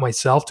that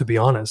myself, to be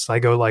honest. I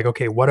go like,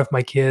 okay, what if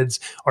my kids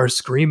are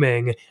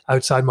screaming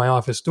outside my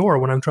office door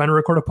when I'm trying to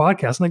record a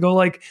podcast? And I go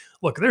like,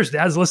 look, there's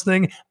dads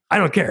listening. I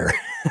don't care.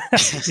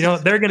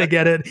 They're going to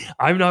get it.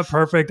 I'm not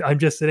perfect. I'm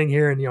just sitting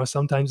here and,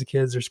 sometimes the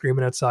kids are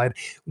screaming outside.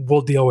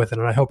 We'll deal with it.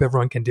 And I hope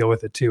everyone can deal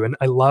with it too. And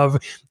I love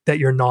that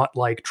you're not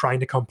like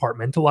trying to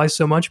compartmentalize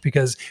so much,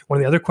 because one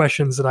of the other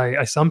questions that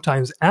I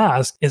sometimes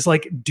ask is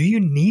like, do you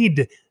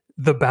need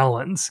the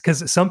balance?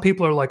 Because some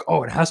people are like,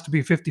 oh, it has to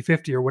be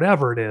 50-50 or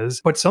whatever it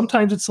is. But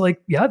sometimes it's like,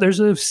 yeah,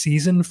 there's a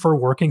season for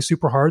working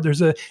super hard.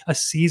 There's a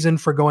season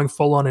for going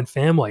full on in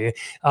family.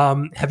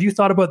 Have you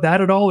thought about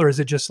that at all? Or is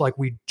it just like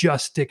we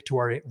just stick to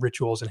our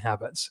rituals and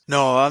habits?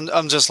 No,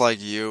 I'm just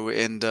like you.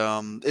 And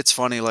it's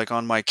funny, like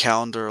on my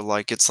calendar,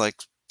 like it's like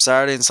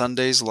Saturday and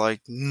Sundays,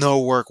 like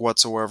no work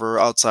whatsoever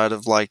outside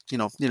of like,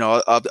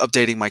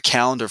 updating my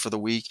calendar for the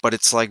week. But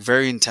it's like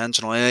very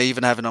intentional. And I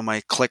even have it on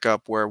my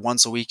ClickUp where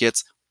once a week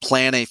it's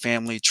plan a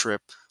family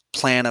trip,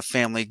 plan a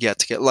family get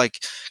together. Like,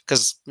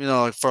 because,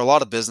 like for a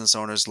lot of business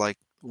owners, like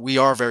we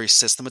are very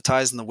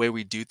systematized in the way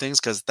we do things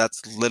because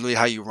that's literally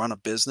how you run a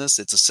business.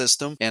 It's a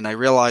system. And I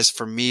realized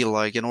for me,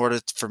 like in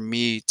order for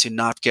me to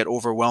not get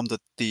overwhelmed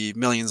with the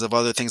millions of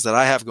other things that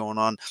I have going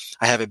on,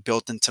 I have it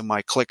built into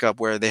my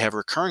ClickUp where they have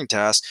recurring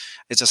tasks.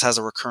 It just has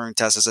a recurring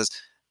task that says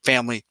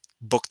family,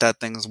 book that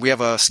thing. We have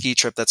a ski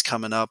trip that's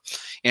coming up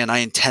and I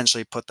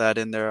intentionally put that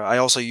in there. I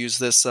also use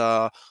this,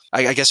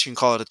 I guess you can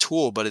call it a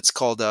tool, but it's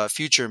called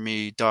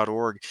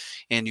futureme.org.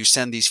 And you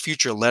send these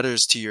future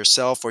letters to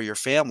yourself or your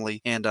family.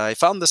 And I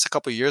found this a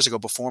couple of years ago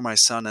before my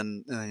son.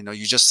 And,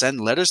 you just send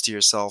letters to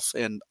yourself.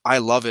 And I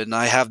love it. And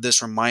I have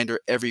this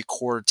reminder every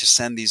quarter to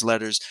send these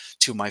letters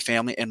to my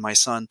family and my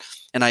son.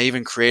 And I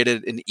even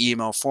created an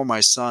email for my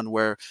son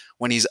where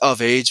when he's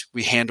of age,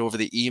 we hand over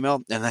the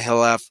email and then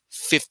he'll have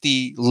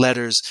 50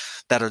 letters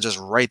that are just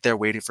right there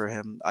waiting for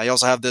him. I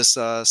also have this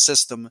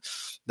system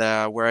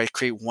where I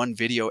create one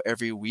video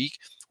every week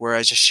where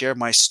I just share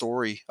my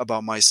story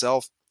about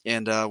myself.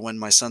 And when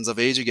my son's of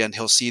age again,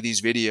 he'll see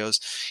these videos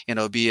and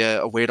it'll be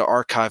a way to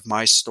archive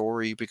my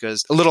story.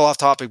 Because a little off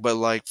topic, but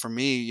like for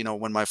me,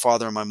 when my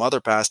father and my mother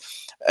passed,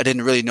 I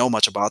didn't really know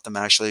much about them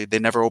actually. They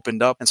never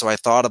opened up. And so I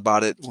thought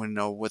about it when,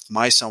 with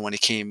my son, when he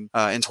came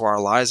into our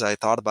lives, I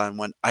thought about it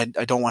when I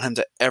don't want him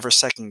to ever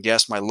second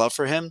guess my love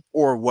for him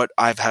or what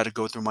I've had to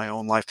go through my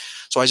own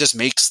life. So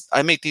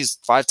I make these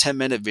 5-10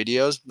 minute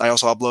videos. I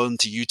also upload them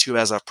to YouTube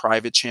as a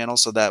private channel.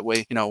 So that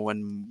way,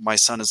 when my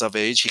son is of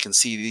age, he can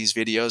see these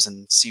videos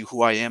and see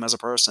who I am as a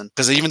person.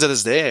 Because even to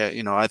this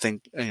day, I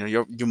think,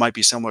 you might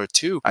be similar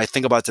too. I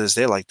think about to this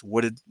day, like,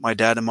 what did my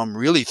dad and mom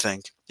really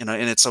think? And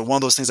it's one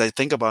of those things I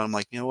think about. I'm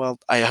like, well,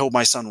 I hope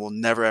my son will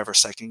never, ever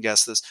second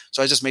guess this.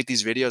 So I just make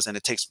these videos and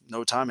it takes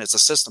no time. It's a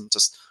system.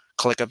 Just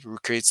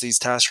ClickUp creates these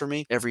tasks for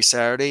me every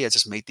Saturday. I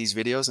just make these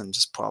videos and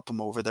just pop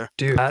them over there.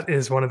 Dude, that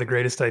is one of the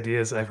greatest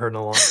ideas I've heard in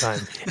a long time.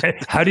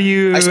 How do I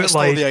you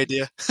stole the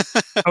idea.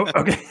 Oh,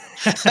 okay.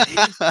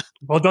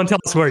 Well, don't tell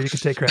us where. You can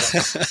take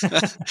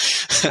credit.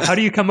 How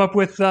do you come up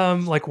with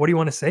like what do you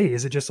want to say?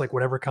 Is it just like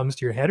whatever comes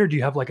to your head, or do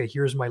you have like a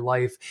here's my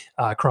life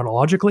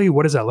chronologically?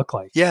 What does that look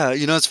like? Yeah,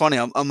 it's funny.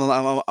 I'm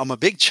a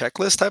big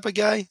checklist type of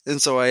guy,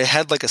 and so I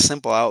had like a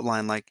simple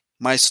outline, like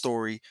my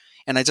story,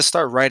 and I just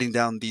start writing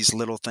down these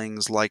little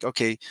things, like,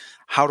 okay,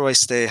 how do I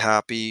stay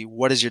happy?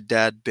 What has your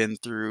dad been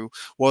through?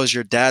 What was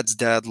your dad's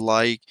dad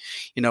like?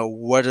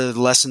 What are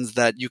the lessons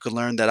that you could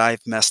learn that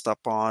I've messed up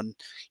on?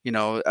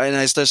 And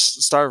I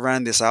just started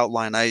writing this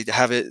outline. I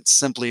have it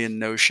simply in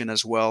Notion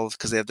as well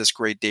because they have this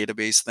great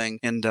database thing,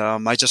 and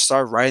I just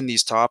started writing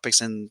these topics,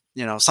 and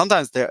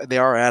sometimes they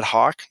are ad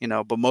hoc,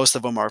 but most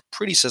of them are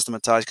pretty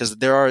systematized because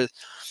there are,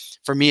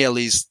 for me at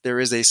least, there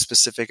is a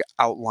specific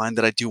outline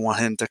that I do want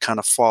him to kind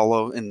of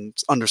follow and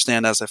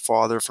understand as a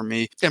father for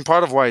me. And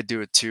part of why I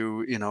do it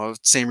too,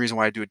 same reason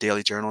why I do a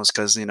daily journal is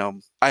because,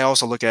 I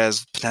also look at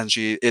as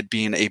potentially it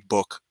being a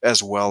book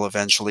as well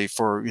eventually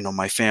for,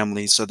 my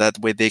family. So that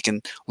way they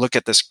can look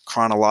at this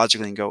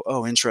chronologically and go,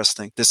 oh,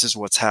 interesting. This is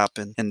what's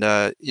happened. And,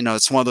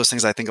 it's one of those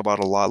things I think about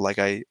a lot. Like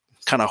I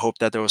kind of hope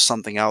that there was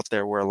something out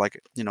there where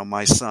like,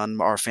 my son,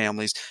 our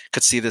families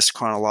could see this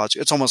chronology.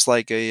 It's almost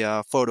like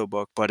a photo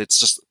book, but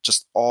it's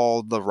just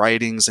all the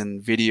writings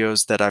and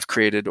videos that I've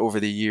created over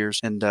the years.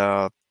 And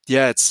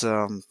yeah, it's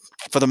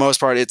for the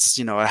most part, it's,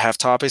 I have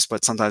topics,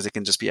 but sometimes it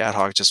can just be ad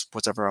hoc, just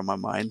whatever on my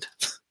mind.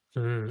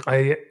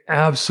 I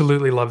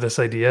absolutely love this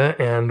idea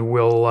and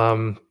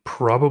will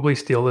probably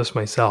steal this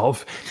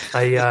myself.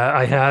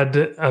 I had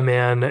a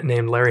man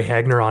named Larry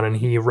Hagner on, and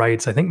he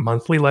writes, I think,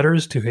 monthly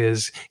letters to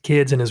his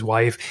kids and his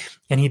wife,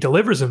 and he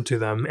delivers them to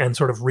them and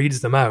sort of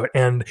reads them out.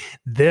 And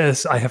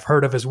this I have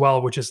heard of as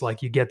well, which is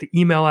like you get the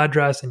email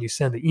address and you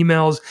send the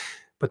emails,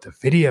 but the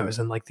videos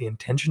and like the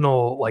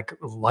intentional like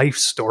life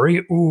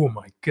story. Oh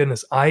my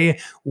goodness. I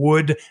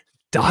would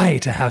die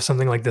to have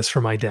something like this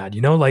for my dad,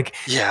 like,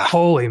 Yeah.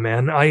 holy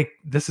man,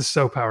 this is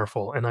so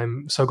powerful. And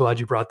I'm so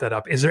glad you brought that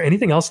up. Is there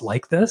anything else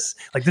like this?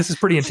 Like, this is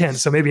pretty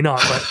intense, so maybe not,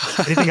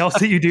 but anything else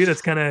that you do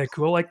that's kind of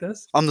cool like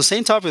this? On the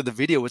same topic of the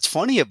video, what's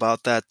funny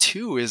about that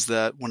too is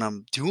that when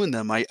I'm doing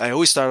them, I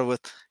always started with,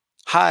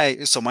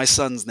 hi. So my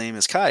son's name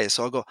is Caius.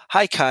 So I'll go,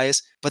 hi,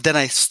 Caius. But then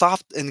I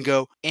stopped and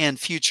go, and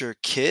future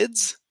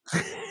kids?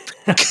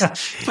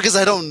 Because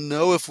I don't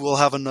know if we'll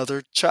have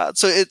another child.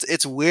 So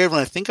it's weird when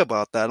I think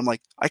about that. I'm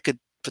like, I could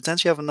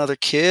potentially have another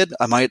kid.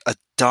 I might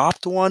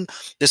adopt one.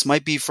 This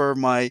might be for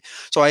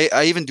so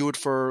I even do it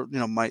for,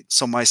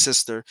 my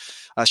sister,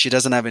 she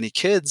doesn't have any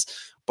kids,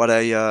 but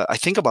I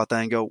think about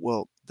that and go,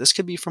 well, this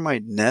could be for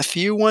my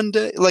nephew one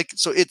day. Like,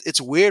 so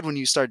it's weird when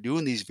you start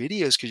doing these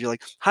videos because you're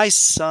like, hi,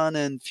 son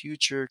and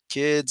future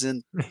kids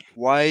and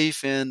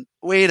wife, and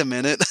wait a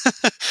minute.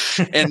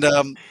 And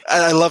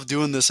I love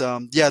doing this.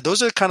 Yeah,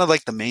 those are kind of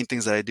like the main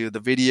things that I do: the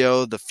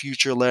video, the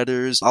future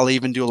letters. I'll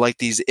even do like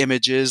these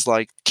images,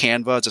 like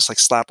Canva, just like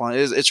slap on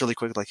it. It's really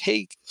quick, like,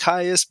 hey,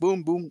 Caius,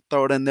 boom, boom,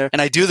 throw it in there.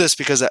 And I do this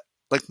because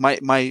like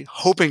my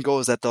hope and goal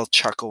is that they'll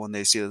chuckle when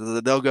they see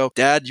it. They'll go,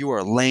 Dad, you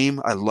are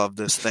lame. I love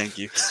this. Thank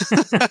you.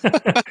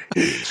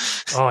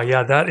 Oh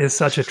yeah, that is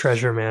such a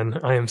treasure, man.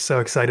 I am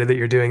so excited that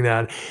you're doing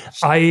that.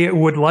 I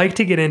would like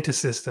to get into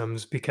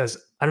systems because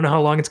I don't know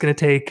how long it's going to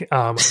take.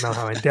 I don't know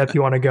how in depth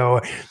you want to go,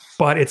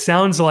 but it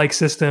sounds like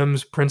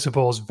systems,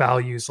 principles,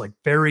 values, like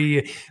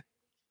very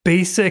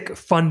basic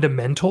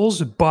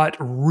fundamentals, but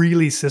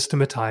really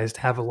systematized,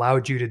 have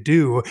allowed you to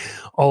do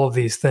all of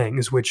these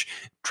things, which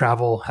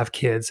travel, have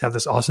kids, have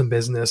this awesome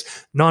business,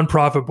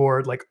 nonprofit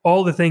board, like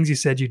all the things you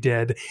said you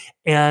did.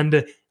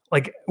 And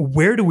like,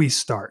 where do we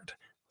start?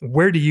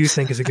 Where do you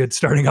think is a good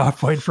starting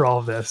off point for all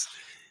of this?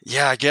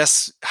 Yeah, I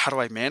guess, how do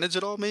I manage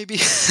it all maybe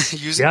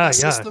using Yeah,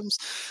 these yeah. systems?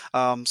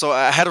 So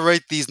I had to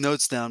write these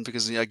notes down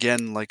because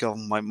again, like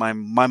my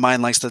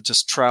mind likes to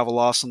just travel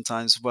off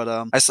sometimes. But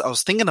I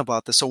was thinking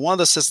about this. So one of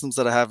the systems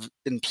that I have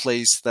in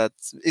place that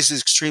is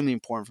extremely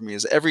important for me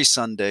is every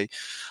Sunday,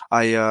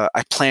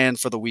 I plan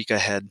for the week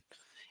ahead.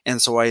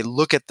 And so I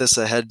look at this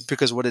ahead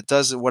because what it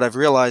does, what I've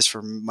realized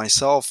for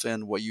myself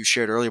and what you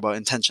shared earlier about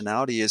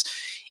intentionality is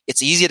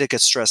it's easy to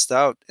get stressed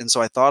out. And so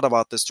I thought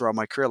about this throughout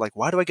my career. Like,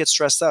 why do I get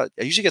stressed out?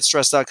 I usually get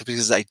stressed out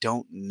because I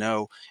don't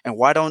know. And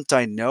why don't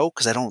I know?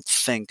 Because I don't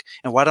think.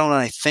 And why don't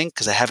I think?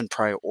 Because I haven't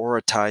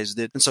prioritized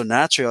it. And so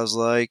naturally I was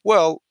like,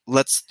 well,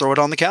 let's throw it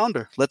on the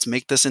calendar. Let's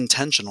make this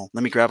intentional.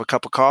 Let me grab a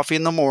cup of coffee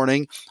in the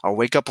morning. I'll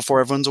wake up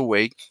before everyone's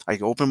awake. I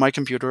open my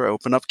computer,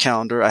 open up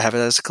calendar. I have it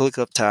as a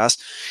ClickUp task.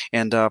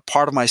 And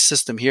part of my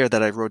system here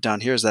that I wrote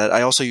down here is that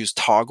I also use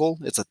Toggle.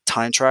 It's a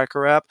time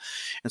tracker app.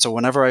 And so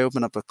whenever I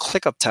open up a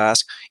ClickUp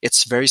task,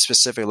 it's very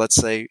specific. Let's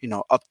say,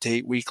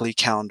 update weekly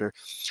calendar.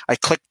 I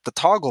click the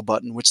toggle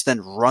button, which then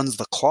runs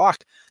the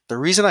clock. The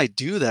reason I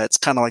do that, it's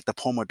kind of like the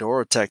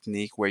Pomodoro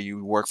technique where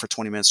you work for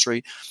 20 minutes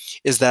straight,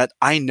 is that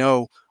I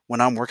know when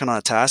I'm working on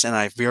a task and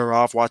I veer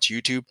off, watch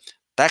YouTube,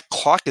 that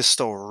clock is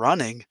still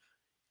running.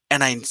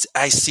 And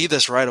I see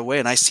this right away,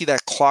 and I see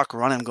that clock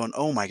running. I'm going,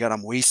 oh my God,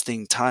 I'm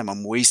wasting time.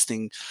 I'm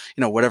wasting,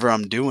 whatever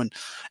I'm doing.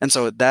 And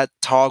so that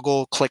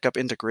toggle ClickUp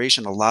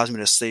integration allows me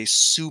to stay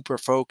super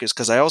focused,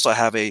 because I also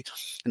have a,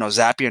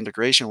 Zapier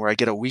integration where I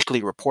get a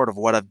weekly report of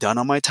what I've done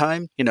on my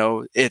time.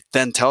 It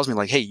then tells me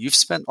like, hey, you've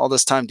spent all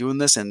this time doing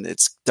this and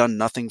it's done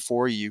nothing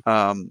for you.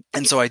 And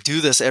so I do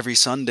this every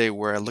Sunday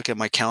where I look at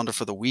my calendar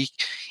for the week,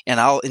 and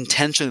I'll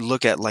intentionally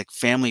look at like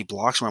family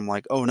blocks where I'm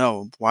like, oh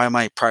no, why am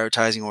I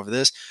prioritizing over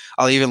this?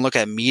 I'll even look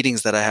at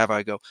meetings that I have.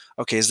 I go,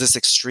 okay, is this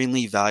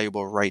extremely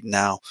valuable right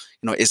now?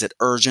 Is it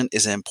urgent?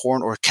 Is it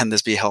important? Or can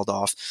this be held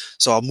off?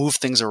 So I'll move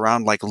things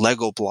around like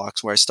Lego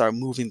blocks, where I start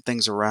moving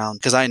things around,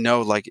 because I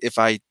know like if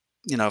I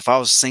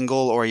was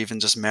single or even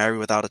just married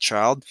without a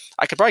child,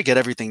 I could probably get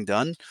everything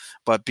done.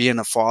 But being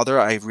a father,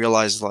 I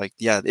realized like,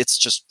 yeah, it's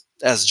just,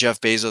 as Jeff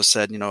Bezos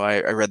said,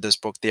 I read this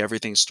book, The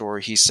Everything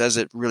Story. He says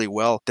it really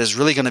well. There's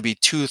really going to be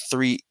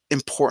 2-3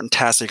 important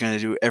tasks you're going to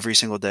do every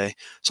single day.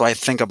 So I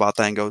think about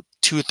that and go,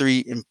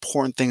 2-3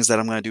 important things that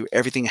I'm going to do.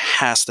 Everything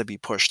has to be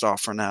pushed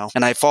off for now.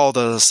 And I follow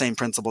the same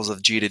principles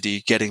of G to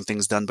D, Getting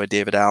Things Done by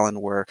David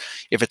Allen, where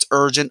if it's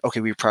urgent, okay,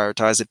 we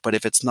prioritize it. But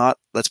if it's not,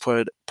 let's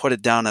put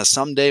it down as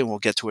someday, and we'll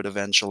get to it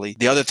eventually.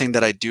 The other thing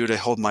that I do to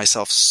hold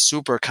myself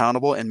super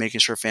accountable and making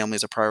sure family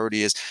is a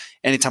priority is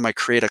anytime I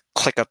create a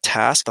ClickUp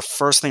task, the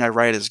first thing I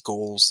write is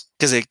goals,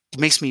 because it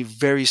makes me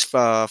very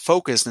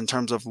focused in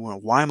terms of,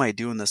 why am I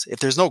doing this? If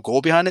there's no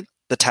goal behind it,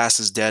 the task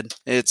is dead.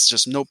 It's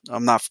just, nope,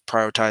 I'm not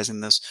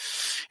prioritizing this.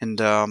 And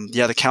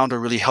the calendar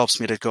really helps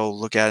me to go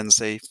look at it and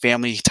say,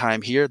 family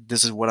time here,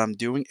 this is what I'm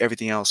doing.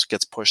 Everything else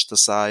gets pushed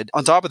aside.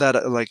 On top of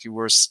that, like you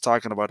were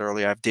talking about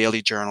earlier, I have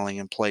daily journaling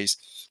in place.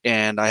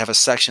 And I have a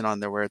section on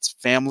there where it's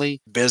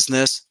family,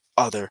 business,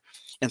 other.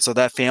 And so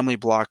that family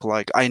block,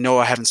 like I know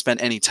I haven't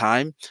spent any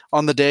time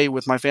on the day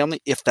with my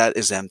family if that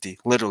is empty.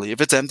 Literally,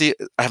 if it's empty,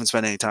 I haven't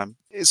spent any time.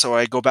 So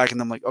I go back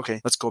and I'm like, okay,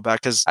 let's go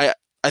back. Because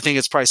I think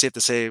it's probably safe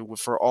to say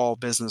for all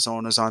business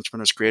owners,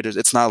 entrepreneurs, creators,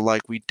 it's not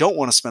like we don't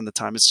want to spend the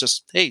time. It's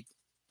just, hey,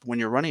 when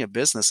you're running a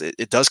business,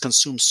 it does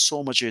consume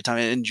so much of your time.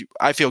 And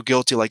I feel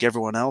guilty like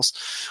everyone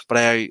else, but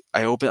I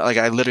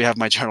literally have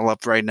my journal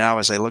up right now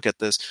as I look at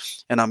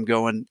this, and I'm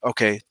going,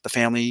 okay, the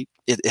family,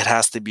 it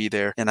has to be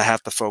there, and I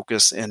have to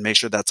focus and make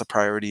sure that's a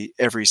priority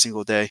every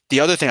single day. The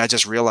other thing I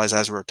just realized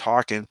as we were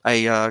talking,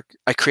 I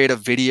create a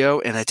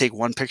video and I take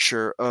one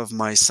picture of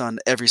my son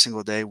every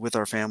single day with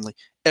our family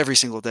every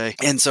single day.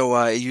 And so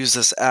I use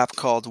this app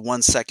called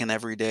 1 Second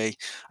Every Day.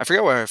 I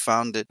forget where I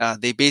found it.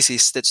 They basically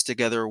stitch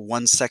together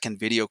 1 second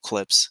video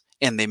clips,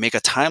 and they make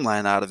a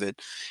timeline out of it.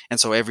 And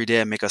so every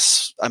day I make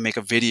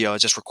a video. I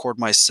just record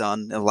my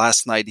son. And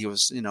last night he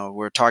was, we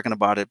were talking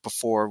about it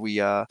before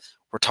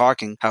we're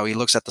talking, how he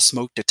looks at the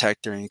smoke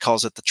detector and he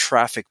calls it the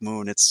traffic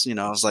moon. It's,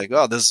 I was like,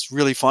 oh, this is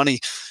really funny.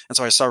 And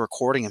so I start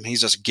recording him. He's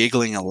just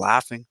giggling and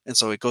laughing. And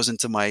so it goes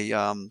into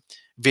my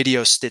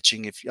video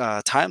stitching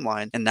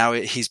timeline. And now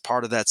he's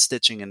part of that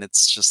stitching. And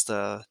it's just,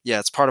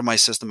 it's part of my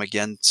system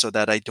again, so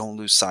that I don't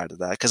lose sight of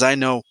that. Because I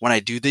know when I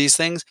do these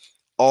things,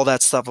 all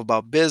that stuff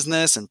about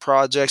business and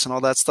projects and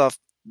all that stuff,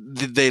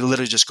 they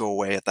literally just go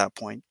away at that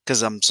point,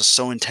 because I'm just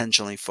so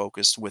intentionally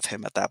focused with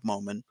him at that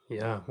moment.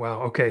 Yeah.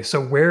 Wow. Okay.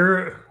 So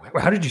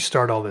how did you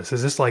start all this?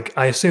 Is this like,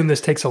 I assume this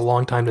takes a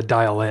long time to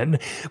dial in,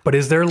 but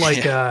is there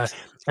like an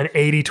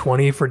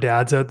 80-20 for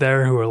dads out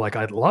there who are like,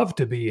 I'd love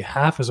to be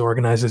half as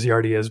organized as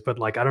Yardi is, but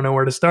like, I don't know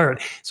where to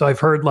start. So I've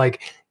heard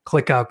like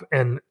ClickUp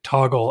and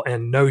Toggl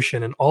and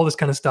Notion and all this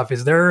kind of stuff.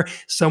 Is there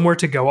somewhere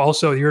to go?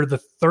 Also, you're the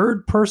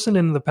third person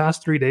in the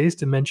past 3 days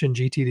to mention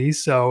GTD.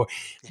 So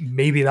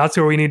maybe that's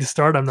where we need to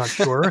start. I'm not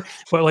sure.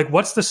 But like,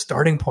 what's the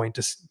starting point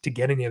to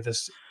get any of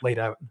this laid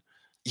out?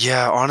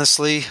 Yeah,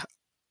 honestly,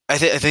 I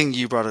think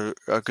you brought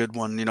a good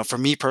one. For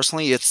me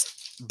personally,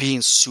 it's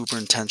being super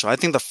intentional. I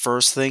think the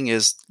first thing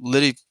is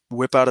literally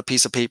whip out a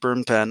piece of paper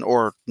and pen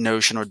or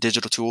Notion or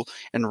digital tool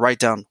and write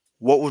down,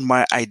 what would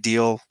my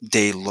ideal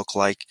day look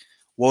like?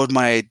 What would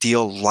my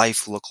ideal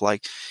life look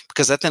like?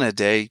 Because at the end of the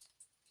day,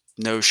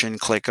 Notion,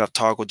 ClickUp,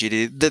 Toggl,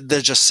 GTD,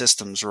 they're just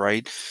systems,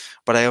 right?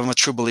 But I am a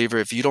true believer,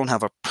 if you don't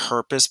have a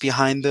purpose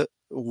behind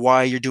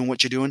why you're doing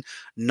what you're doing,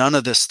 none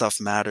of this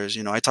stuff matters.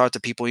 I talk to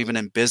people even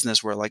in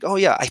business where like, oh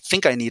yeah, I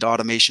think I need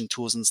automation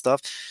tools and stuff.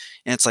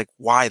 And it's like,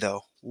 why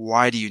though?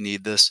 Why do you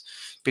need this?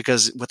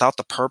 Because without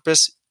the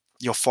purpose,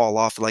 you'll fall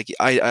off. Like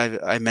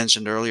I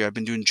mentioned earlier, I've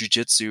been doing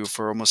jujitsu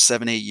for almost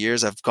 7-8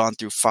 years. I've gone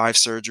through 5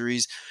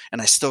 surgeries,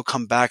 and I still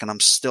come back and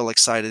I'm still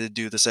excited to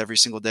do this every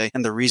single day.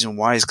 And the reason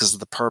why is because of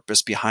the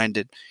purpose behind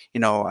it.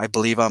 I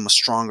believe I'm a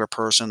stronger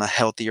person, a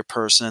healthier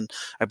person.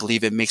 I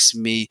believe it makes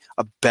me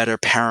a better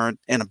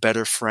parent and a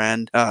better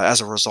friend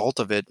as a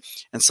result of it.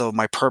 And so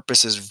my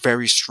purpose is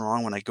very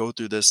strong when I go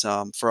through this.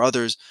 For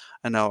others,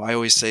 I know I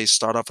always say,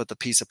 start off with a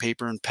piece of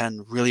paper and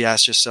pen. Really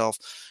ask yourself,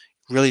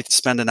 really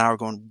spend an hour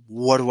going,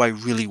 what do I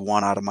really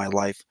want out of my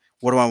life?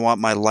 What do I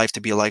want my life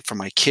to be like for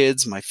my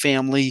kids, my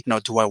family?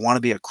 Do I want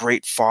to be a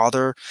great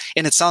father?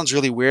 And it sounds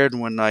really weird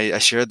when I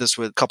shared this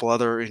with a couple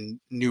other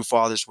new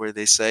fathers where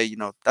they say,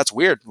 that's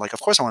weird. Like,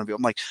 of course I want to be.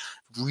 I'm like,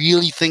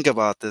 really think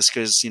about this,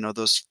 because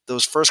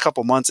those first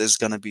couple months is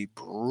going to be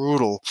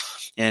brutal.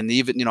 And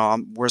even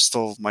we're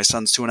still, my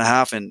son's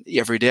 2.5, and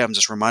every day I'm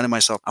just reminding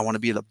myself I want to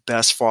be the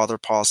best father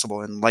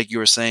possible. And like you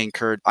were saying,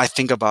 Kurt, I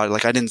think about it,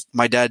 like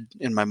my dad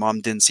and my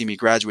mom didn't see me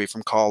graduate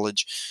from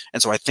college,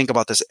 and so I think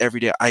about this every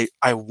day.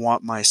 I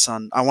want my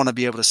son, I want to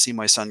be able to see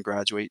my son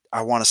graduate.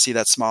 I want to see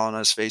that smile on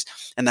his face,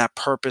 and that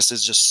purpose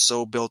is just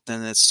so built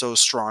in, it's so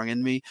strong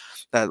in me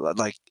that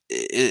like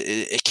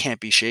it can't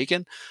be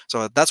shaken.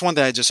 So that's one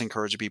thing I just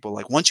encourage people.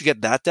 Like once you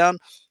get that down,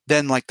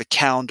 then like the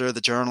calendar, the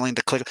journaling,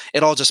 the click,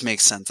 it all just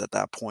makes sense at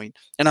that point.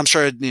 And I'm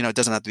sure, it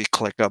doesn't have to be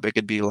ClickUp. It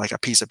could be like a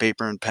piece of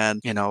paper and pen,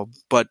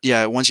 but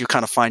yeah, once you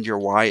kind of find your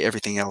why,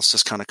 everything else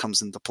just kind of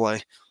comes into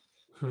play.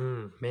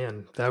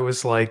 Man, that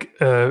was like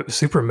a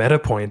super meta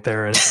point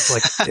there. And it's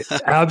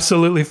like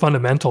absolutely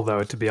fundamental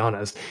though, to be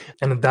honest.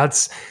 And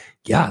that's,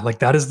 like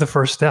that is the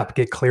first step.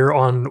 Get clear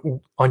on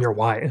your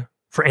why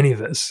for any of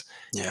this.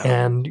 Yeah.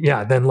 And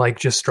then like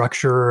just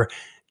structure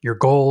your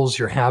goals,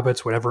 your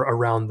habits, whatever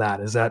around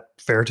that. Is that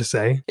fair to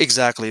say?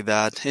 Exactly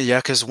that. Yeah,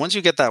 because once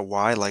you get that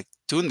why, like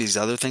doing these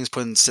other things,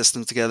 putting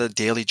systems together,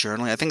 daily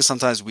journaling, I think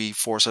sometimes we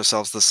force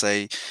ourselves to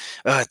say,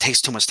 it takes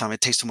too much time.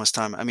 It takes too much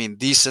time. I mean,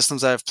 these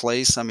systems I have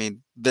placed, I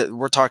mean,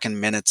 we're talking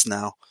minutes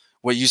now.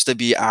 What used to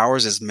be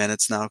hours is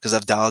minutes now, because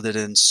I've dialed it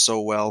in so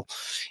well.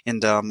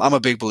 And I'm a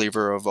big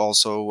believer of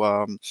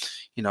also,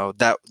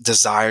 that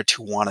desire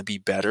to want to be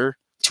better,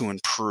 to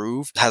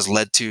improve, has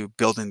led to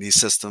building these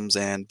systems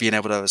and being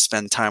able to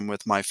spend time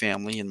with my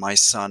family and my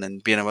son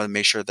and being able to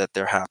make sure that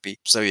they're happy.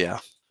 So, yeah.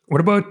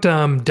 What about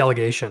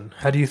delegation?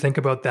 How do you think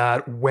about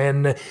that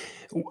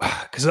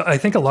because I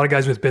think a lot of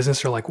guys with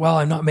business are like, well,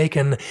 I'm not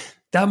making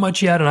that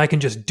much yet and I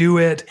can just do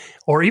it.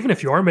 Or even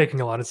if you are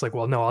making a lot, it's like,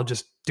 well, no, I'll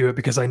just do it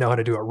because I know how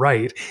to do it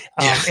right.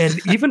 And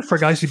even for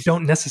guys who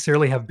don't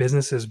necessarily have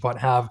businesses but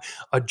have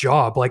a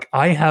job, like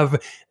I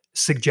have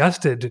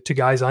suggested to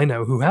guys I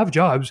know who have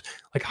jobs,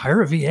 like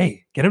hire a VA,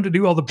 get them to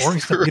do all the boring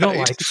stuff you don't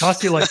like. It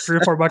costs you like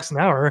 $3 or $4 an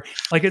hour.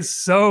 Like it's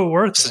so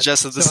worth it.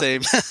 Suggested the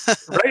same.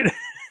 Right.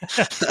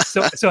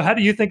 So how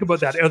do you think about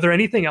that? Are there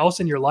anything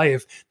else in your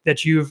life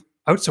that you've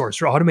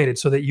outsourced or automated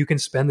so that you can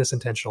spend this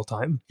intentional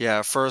time?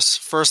 Yeah.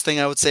 First thing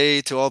I would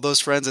say to all those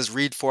friends is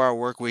read 4-Hour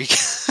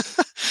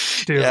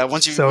Workweek. Dude, yeah.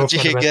 Once you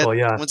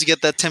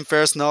get that Tim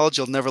Ferriss knowledge,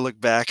 you'll never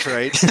look back.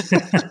 Right.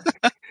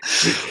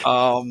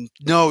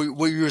 No,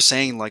 what you were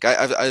saying, like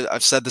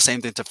I've said the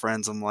same thing to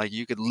friends. I'm like,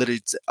 you could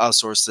literally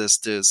outsource this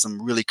to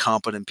some really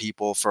competent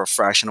people for a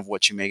fraction of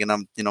what you make.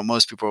 And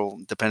most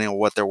people, depending on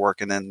what they're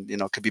working in,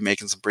 could be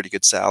making some pretty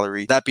good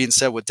salary. That being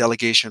said, with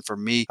delegation for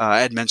me, I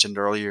had mentioned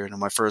earlier,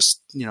 my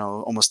first,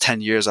 almost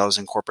 10 years, I was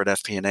in corporate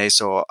FP&A.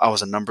 So I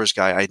was a numbers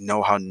guy. I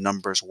know how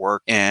numbers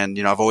work. And,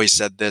 I've always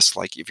said this,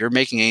 like if you're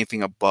making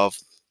anything above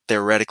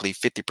theoretically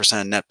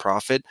 50% net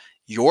profit,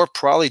 you're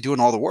probably doing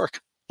all the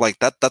work. Like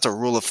that's a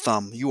rule of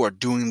thumb. You are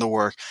doing the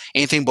work.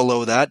 Anything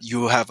below that,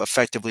 you have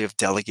effectively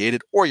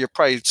delegated, or you're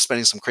probably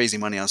spending some crazy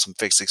money on some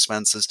fixed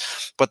expenses.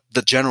 But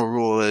the general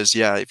rule is,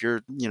 if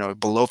you're,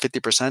 below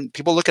 50%,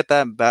 people look at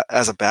that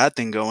as a bad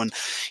thing going,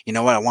 you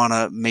know what, I want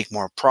to make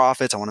more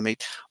profits.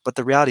 But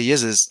the reality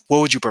is what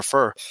would you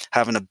prefer?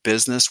 Having a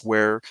business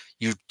where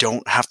you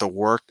don't have to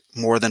work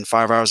more than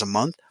 5 hours a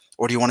month?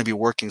 Or do you want to be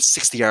working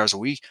 60 hours a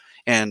week?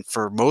 And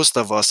for most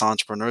of us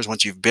entrepreneurs,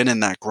 once you've been in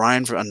that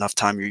grind for enough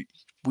time,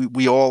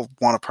 we all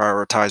want to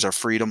prioritize our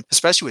freedom,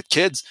 especially with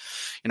kids,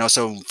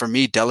 so for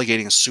me,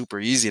 delegating is super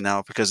easy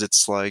now, because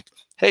it's like,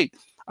 hey,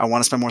 I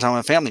want to spend more time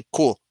with my family.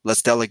 Cool.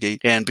 Let's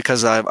delegate. And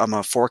because I'm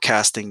a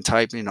forecasting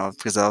type,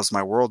 because that was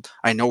my world,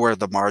 I know where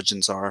the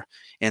margins are.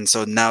 And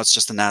so now it's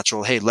just a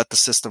natural, hey, let the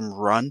system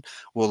run.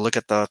 We'll look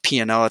at the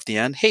P&L at the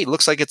end. Hey, it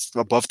looks like it's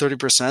above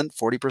 30%,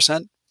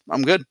 40%.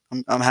 I'm good.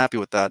 I'm happy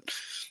with that.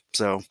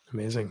 So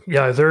amazing.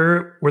 Yeah.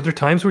 Were there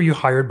times where you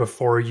hired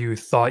before you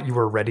thought you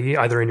were ready,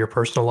 either in your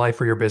personal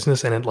life or your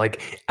business, and it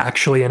like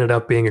actually ended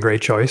up being a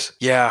great choice?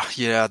 Yeah.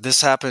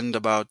 This happened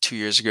about 2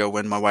 years ago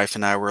when my wife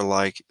and I were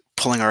like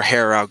pulling our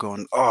hair out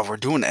going, oh, we're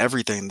doing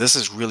everything. This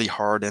is really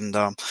hard. And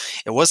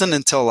it wasn't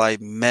until I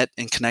met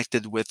and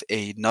connected with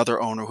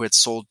another owner who had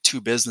sold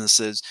 2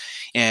 businesses.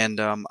 And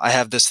I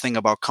have this thing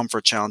about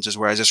comfort challenges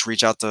where I just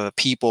reach out to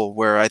people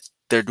where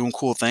they're doing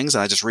cool things,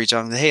 and I just reach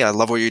out and say, hey, I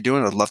love what you're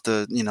doing. I'd love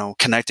to,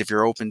 connect if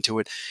you're open to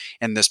it.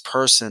 And this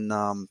person,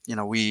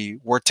 we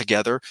worked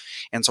together.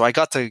 And so I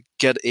got to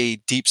get a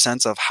deep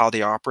sense of how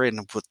they operate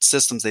and what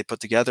systems they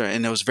put together.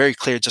 And it was very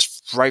clear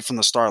just right from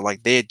the start,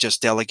 like they had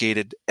just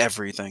delegated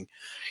everything.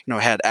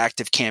 Had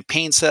active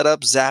campaign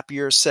setups,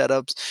 Zapier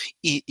setups,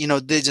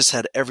 they just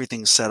had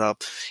everything set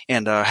up,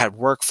 and had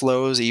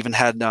workflows, even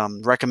had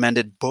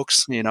recommended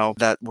books,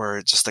 that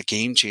were just a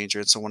game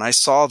changer. And so when I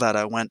saw that,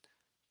 I went,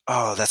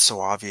 oh, that's so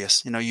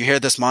obvious. You hear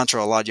this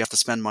mantra a lot. You have to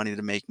spend money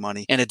to make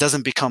money. And it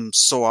doesn't become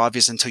so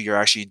obvious until you're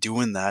actually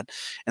doing that.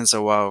 And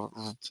so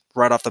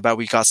right off the bat,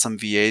 we got some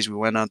VAs. We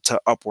went on to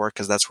Upwork,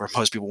 because that's where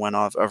most people went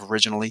off of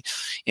originally.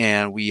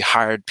 And we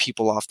hired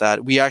people off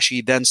that. We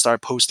actually then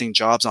started posting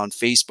jobs on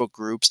Facebook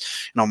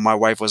groups. My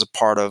wife was a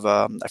part of,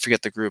 I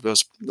forget the group. It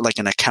was like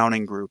an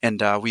accounting group.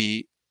 And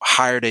we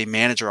hired a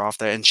manager off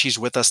there, and she's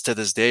with us to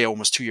this day,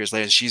 almost 2 years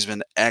later. And she's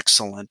been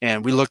excellent.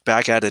 And we look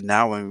back at it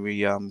now, and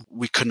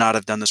we could not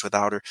have done this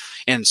without her.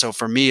 And so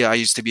for me, I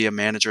used to be a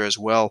manager as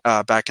well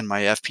back in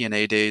my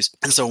FP&A days.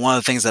 And so one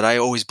of the things that I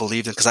always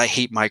believed in, because I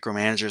hate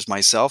micromanagers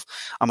myself,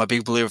 I'm a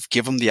big believer of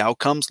give them the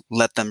outcomes,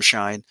 let them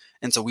shine.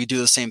 And so we do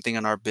the same thing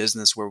in our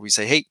business where we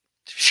say, hey,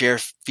 share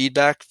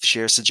feedback,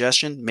 share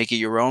suggestion, make it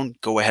your own,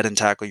 go ahead and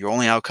tackle. Your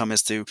only outcome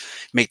is to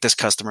make this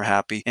customer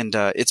happy. And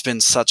it's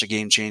been such a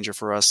game changer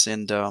for us.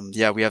 And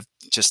we have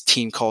just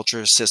team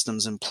culture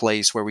systems in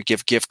place where we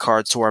give gift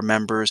cards to our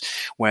members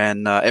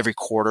when every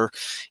quarter.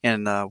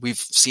 And we've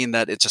seen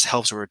that it just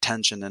helps with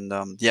retention. And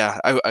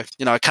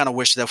I kind of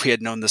wish that we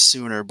had known this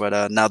sooner,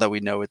 but now that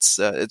we know, it's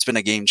been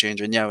a game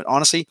changer. And yeah,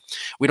 honestly,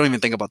 we don't even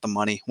think about the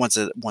money once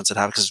it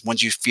happens, because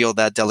once you feel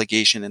that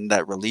delegation and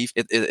that relief,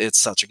 it's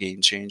such a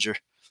game changer.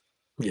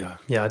 Yeah,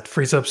 it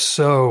frees up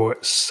so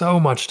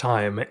much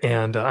time,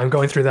 and I'm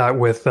going through that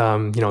with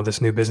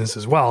this new business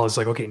as well. It's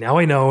like, okay, now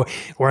I know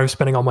where I'm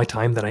spending all my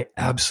time that I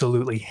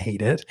absolutely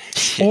hate it,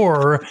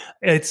 or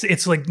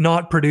it's like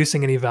not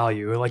producing any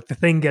value. Like the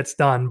thing gets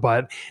done,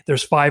 but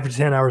there's 5 to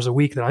 10 hours a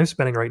week that I'm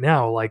spending right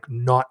now like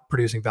not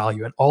producing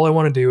value, and all I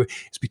want to do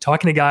is be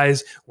talking to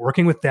guys,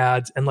 working with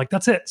dads, and like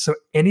that's it. So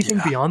anything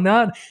beyond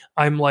that,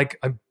 I've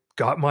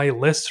got my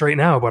lists right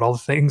now about all the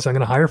things I'm going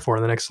to hire for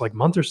in the next like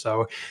month or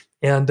so.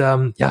 And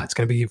it's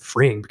going to be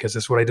freeing because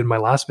this is what I did in my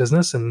last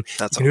business, and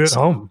that's you can do it at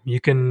home. You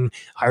can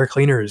hire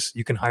cleaners.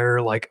 You can hire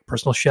like a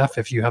personal chef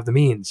if you have the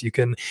means. You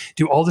can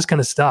do all this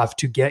kind of stuff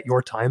to get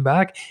your time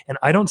back. And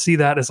I don't see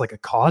that as like a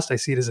cost. I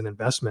see it as an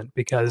investment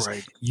because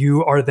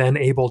you are then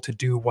able to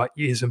do what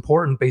is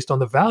important based on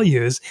the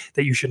values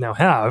that you should now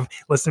have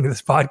listening to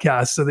this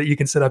podcast, so that you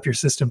can set up your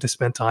system to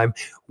spend time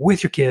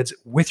with your kids,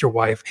 with your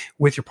wife,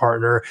 with your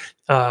partner.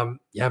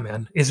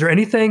 Man. Is there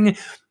anything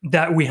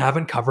that we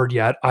haven't covered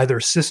yet, either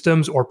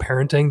systems or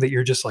parenting, that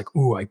you're just like,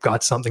 ooh, I've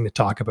got something to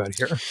talk about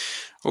here?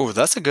 Oh,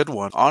 that's a good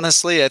one.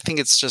 Honestly, I think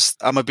it's just,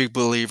 I'm a big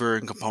believer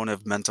in component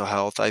of mental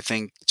health. I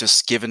think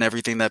just given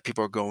everything that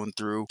people are going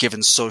through,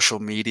 given social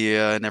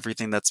media and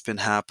everything that's been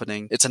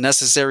happening, it's a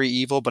necessary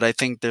evil. But I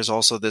think there's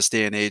also this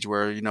day and age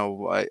where,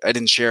 I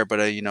didn't share,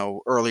 but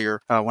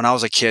earlier when I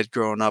was a kid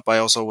growing up, I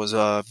also was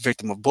a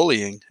victim of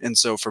bullying. And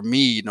so for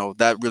me,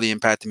 that really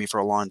impacted me for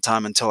a long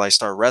time until I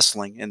started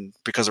wrestling. And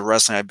because of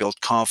wrestling, I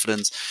built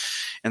confidence.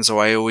 And so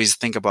I always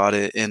think about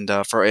it. And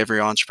for every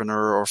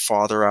entrepreneur or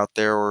father out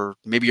there, or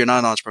maybe you're not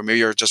an entrepreneur, maybe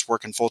you're just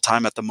working full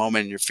time at the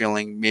moment and you're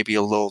feeling maybe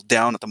a little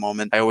down at the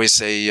moment, I always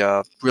say,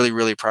 really,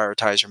 really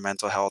prioritize your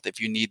mental health. If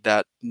you need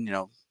that,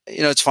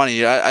 it's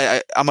funny.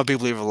 I'm a big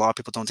believer a lot of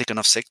people don't take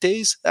enough sick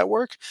days at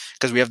work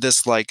because we have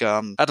this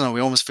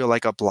we almost feel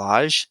like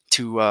obliged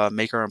to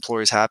make our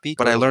employees happy.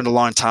 But I learned a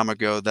long time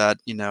ago that,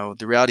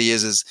 the reality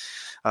is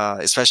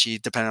especially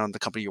depending on the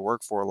company you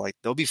work for, like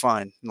they'll be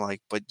fine.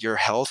 But your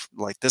health,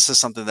 this is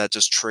something that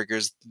just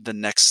triggers the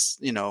next,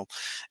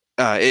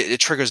 it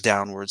triggers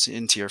downwards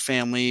into your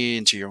family,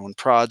 into your own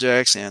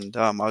projects. And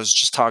I was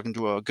just talking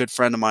to a good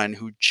friend of mine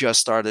who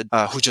just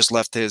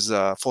left his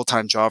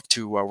full-time job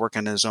to work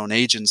in his own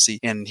agency.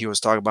 And he was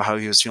talking about how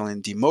he was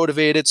feeling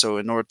demotivated. So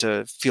in order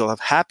to feel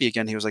happy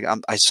again, he was like,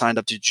 I signed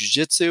up to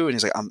jiu-jitsu. And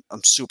he's like,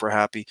 I'm super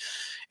happy.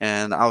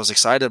 And I was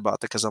excited about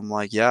that because I'm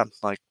like,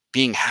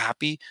 being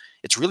happy,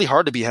 it's really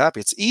hard to be happy.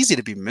 It's easy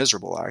to be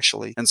miserable,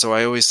 actually. And so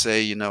I always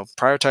say,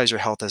 prioritize your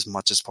health as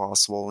much as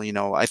possible.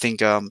 I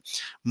think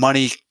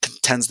money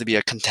tends to be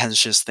a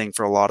contentious thing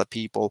for a lot of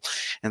people.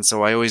 And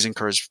so I always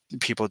encourage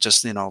people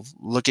just,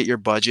 look at your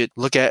budget,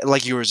 look at,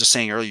 like you were just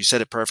saying earlier, you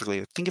said it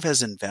perfectly. Think of it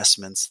as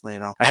investments.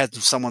 I had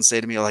someone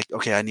say to me like,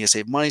 okay, I need to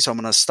save money. So I'm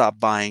going to stop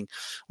buying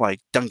like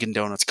Dunkin'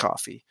 Donuts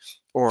coffee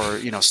or,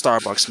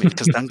 Starbucks maybe,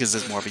 because Dunkin's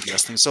is more of a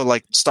yes thing. So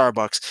like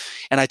Starbucks.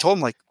 And I told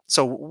him like,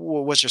 so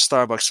what's your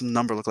Starbucks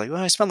number look like?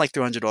 Well, I spend like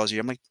 $300 a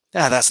year. I'm like,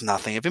 that's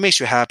nothing. If it makes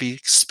you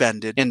happy,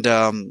 spend it. And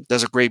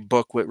there's a great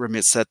book with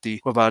Ramit Sethi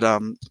about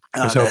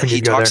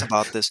he talks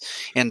about this.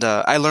 And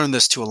I learned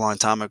this too a long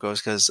time ago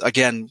because,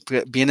 again,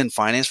 being in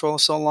finance for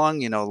so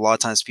long, a lot of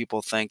times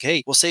people think,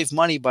 hey, we'll save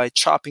money by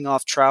chopping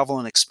off travel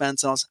and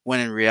expense, when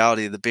in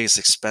reality, the biggest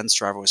expense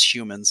driver was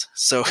humans.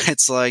 So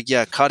it's like,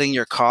 cutting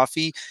your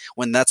coffee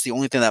when that's the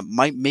only thing that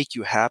might make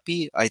you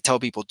happy. I tell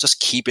people, just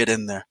keep it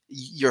in there.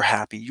 You're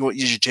happy. You want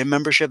your gym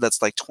membership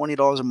that's like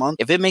 $20 a month.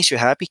 If it makes you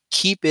happy,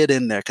 keep it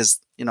in there because,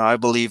 I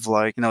believe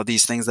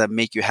these things that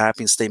make you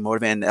happy and stay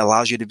motivated and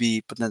allows you to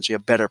be potentially a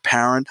better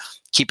parent,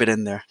 keep it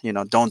in there.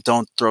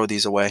 Don't throw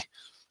these away.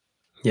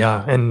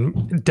 Yeah,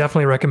 and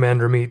definitely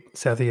recommend Ramit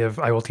Sethi of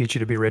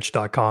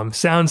IWillTeachYouToBeRich.com.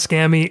 Sounds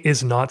scammy,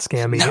 is not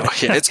scammy. No,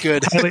 it's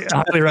good.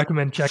 highly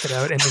recommend check it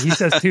out. And he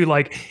says too,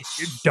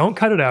 don't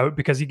cut it out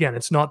because again,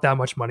 it's not that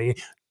much money.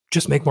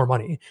 Just make more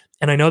money.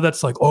 And I know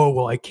that's like, oh,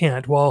 well, I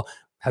can't. Well,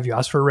 have you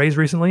asked for a raise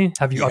recently?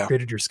 Have you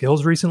upgraded your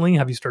skills recently?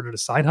 Have you started a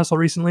side hustle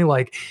recently?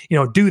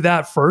 Do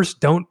that first.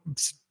 Don't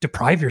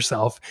deprive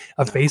yourself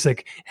of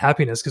basic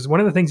happiness. Because one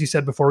of the things you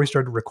said before we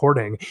started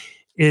recording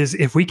is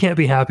if we can't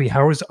be happy,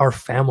 how is our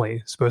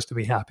family supposed to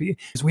be happy?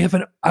 Because we have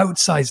an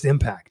outsized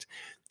impact.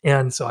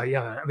 And so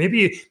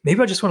maybe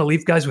I just want to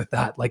leave guys with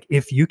that. Like,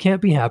 if you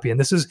can't be happy, and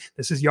this is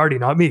Yardi,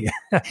 not me.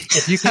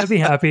 If you can't be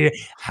happy,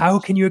 how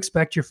can you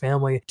expect your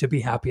family to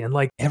be happy? And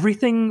like,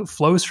 everything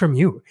flows from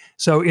you.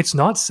 So it's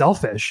not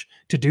selfish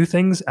to do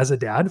things as a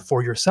dad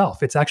for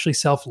yourself. It's actually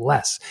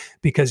selfless,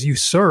 because you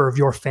serve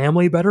your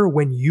family better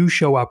when you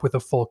show up with a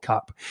full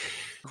cup.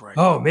 Right.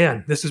 Oh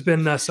man, this has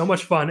been so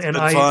much fun, and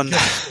I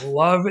just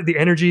love the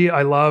energy.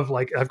 I love,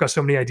 like, I've got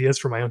so many ideas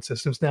for my own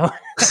systems now,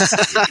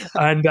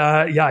 and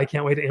I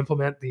can't wait to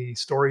implement the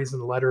stories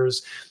and the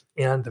letters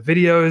and the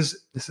videos.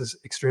 This is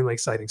extremely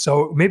exciting.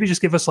 So maybe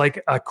just give us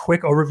like a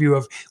quick overview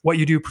of what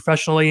you do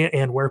professionally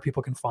and where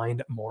people can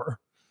find more.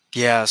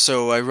 Yeah,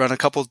 so I run a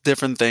couple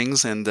different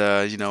things, and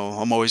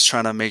I'm always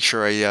trying to make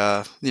sure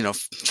I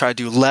try to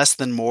do less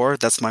than more.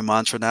 That's my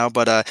mantra now.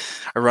 But I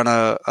run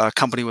a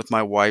company with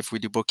my wife. We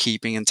do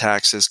bookkeeping and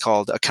taxes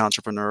called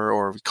Accountrepreneur,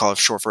 or we call it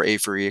short for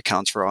A4E,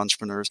 Accounts for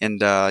Entrepreneurs.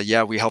 And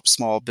we help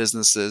small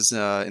businesses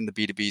in the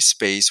B2B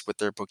space with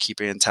their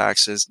bookkeeping and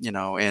taxes.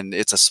 And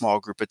it's a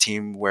small group of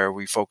team where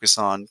we focus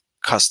on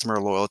customer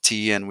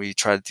loyalty, and we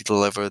try to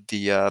deliver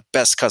the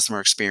best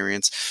customer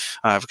experience,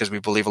 because we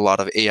believe a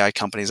lot of AI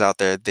companies out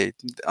there,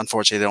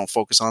 unfortunately they don't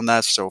focus on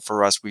that. So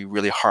for us, we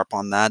really harp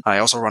on that. I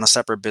also run a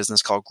separate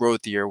business called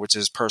Growthier, which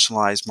is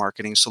personalized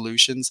marketing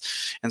solutions.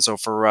 And so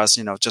for us,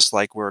 just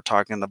like we're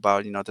talking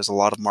about, there's a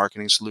lot of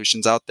marketing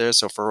solutions out there.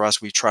 So for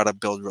us, we try to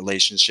build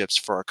relationships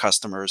for our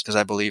customers, because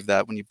I believe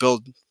that when you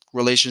build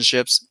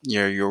relationships,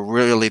 you're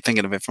really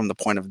thinking of it from the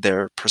point of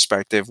their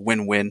perspective,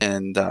 win-win.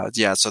 And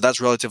so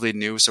that's relatively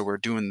new. So we're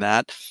doing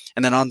that.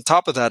 And then on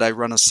top of that, I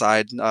run a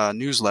side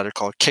newsletter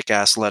called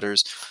Kick-Ass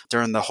Letters.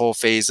 During the whole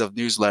phase of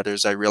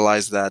newsletters, I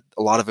realized that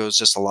a lot of it was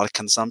just a lot of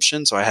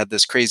consumption. So I had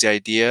this crazy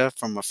idea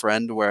from a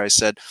friend where I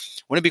said,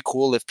 wouldn't it be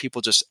cool if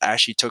people just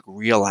actually took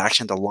real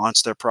action to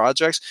launch their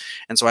projects?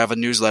 And so I have a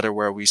newsletter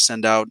where we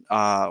send out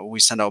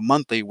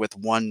monthly with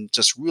one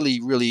just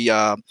really, really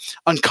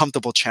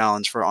uncomfortable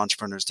challenge for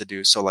entrepreneurs to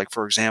do. So, like,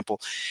 for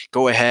example,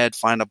 go ahead,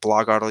 find a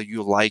blog article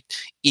you like,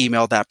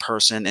 email that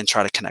person, and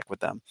try to connect with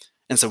them.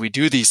 And so we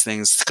do these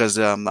things because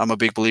I'm a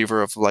big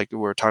believer of, like we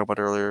were talking about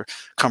earlier,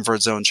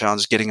 comfort zone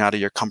challenge. Getting out of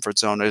your comfort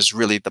zone is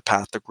really the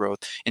path to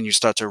growth, and you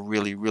start to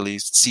really, really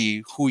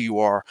see who you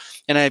are.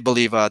 And I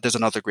believe there's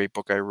another great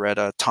book I read,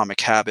 Atomic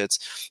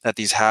Habits, that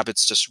these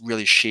habits just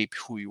really shape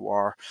who you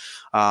are.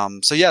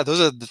 Those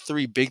are the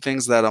three big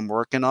things that I'm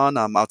working on.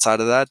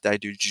 Outside of that, I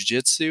do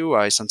jiu-jitsu.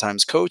 I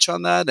sometimes coach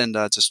on that, and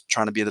just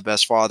trying to be the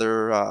best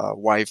father,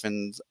 wife,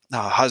 and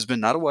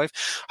husband, not a wife,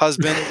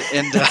 husband,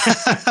 and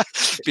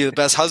be the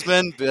best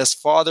husband,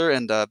 best father,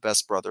 and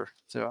best brother.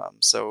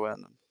 That's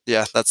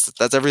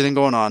everything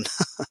going on.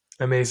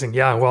 Amazing.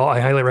 Yeah. Well, I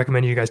highly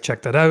recommend you guys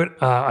check that out.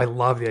 I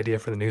love the idea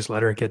for the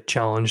newsletter. Get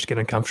challenged, get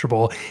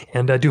uncomfortable,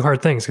 and do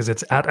hard things, because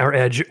it's at our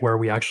edge where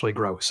we actually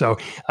grow. So,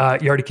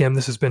 Yardi Kim,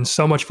 this has been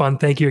so much fun.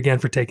 Thank you again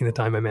for taking the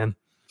time, my man.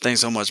 Thanks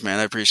so much, man.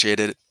 I appreciate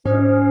it.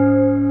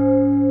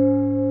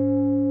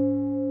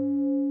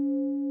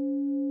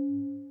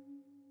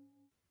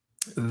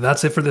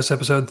 That's it for this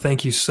episode.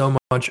 Thank you so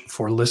much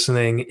for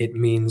listening. It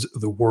means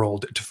the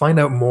world. To find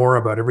out more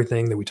about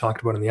everything that we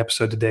talked about in the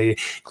episode today,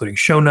 including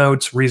show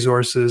notes,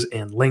 resources,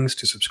 and links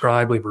to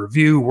subscribe, leave a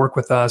review, work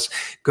with us,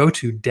 go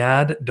to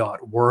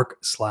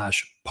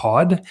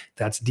dad.work/pod.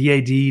 That's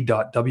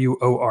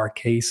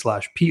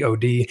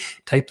dad.work/pod.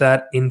 Type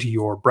that into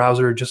your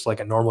browser, just like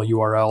a normal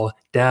URL,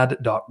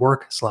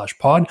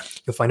 dad.work/pod.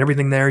 You'll find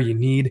everything there you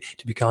need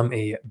to become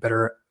a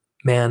better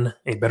man,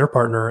 a better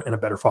partner, and a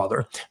better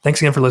father.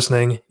 Thanks again for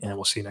listening, and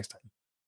we'll see you next time.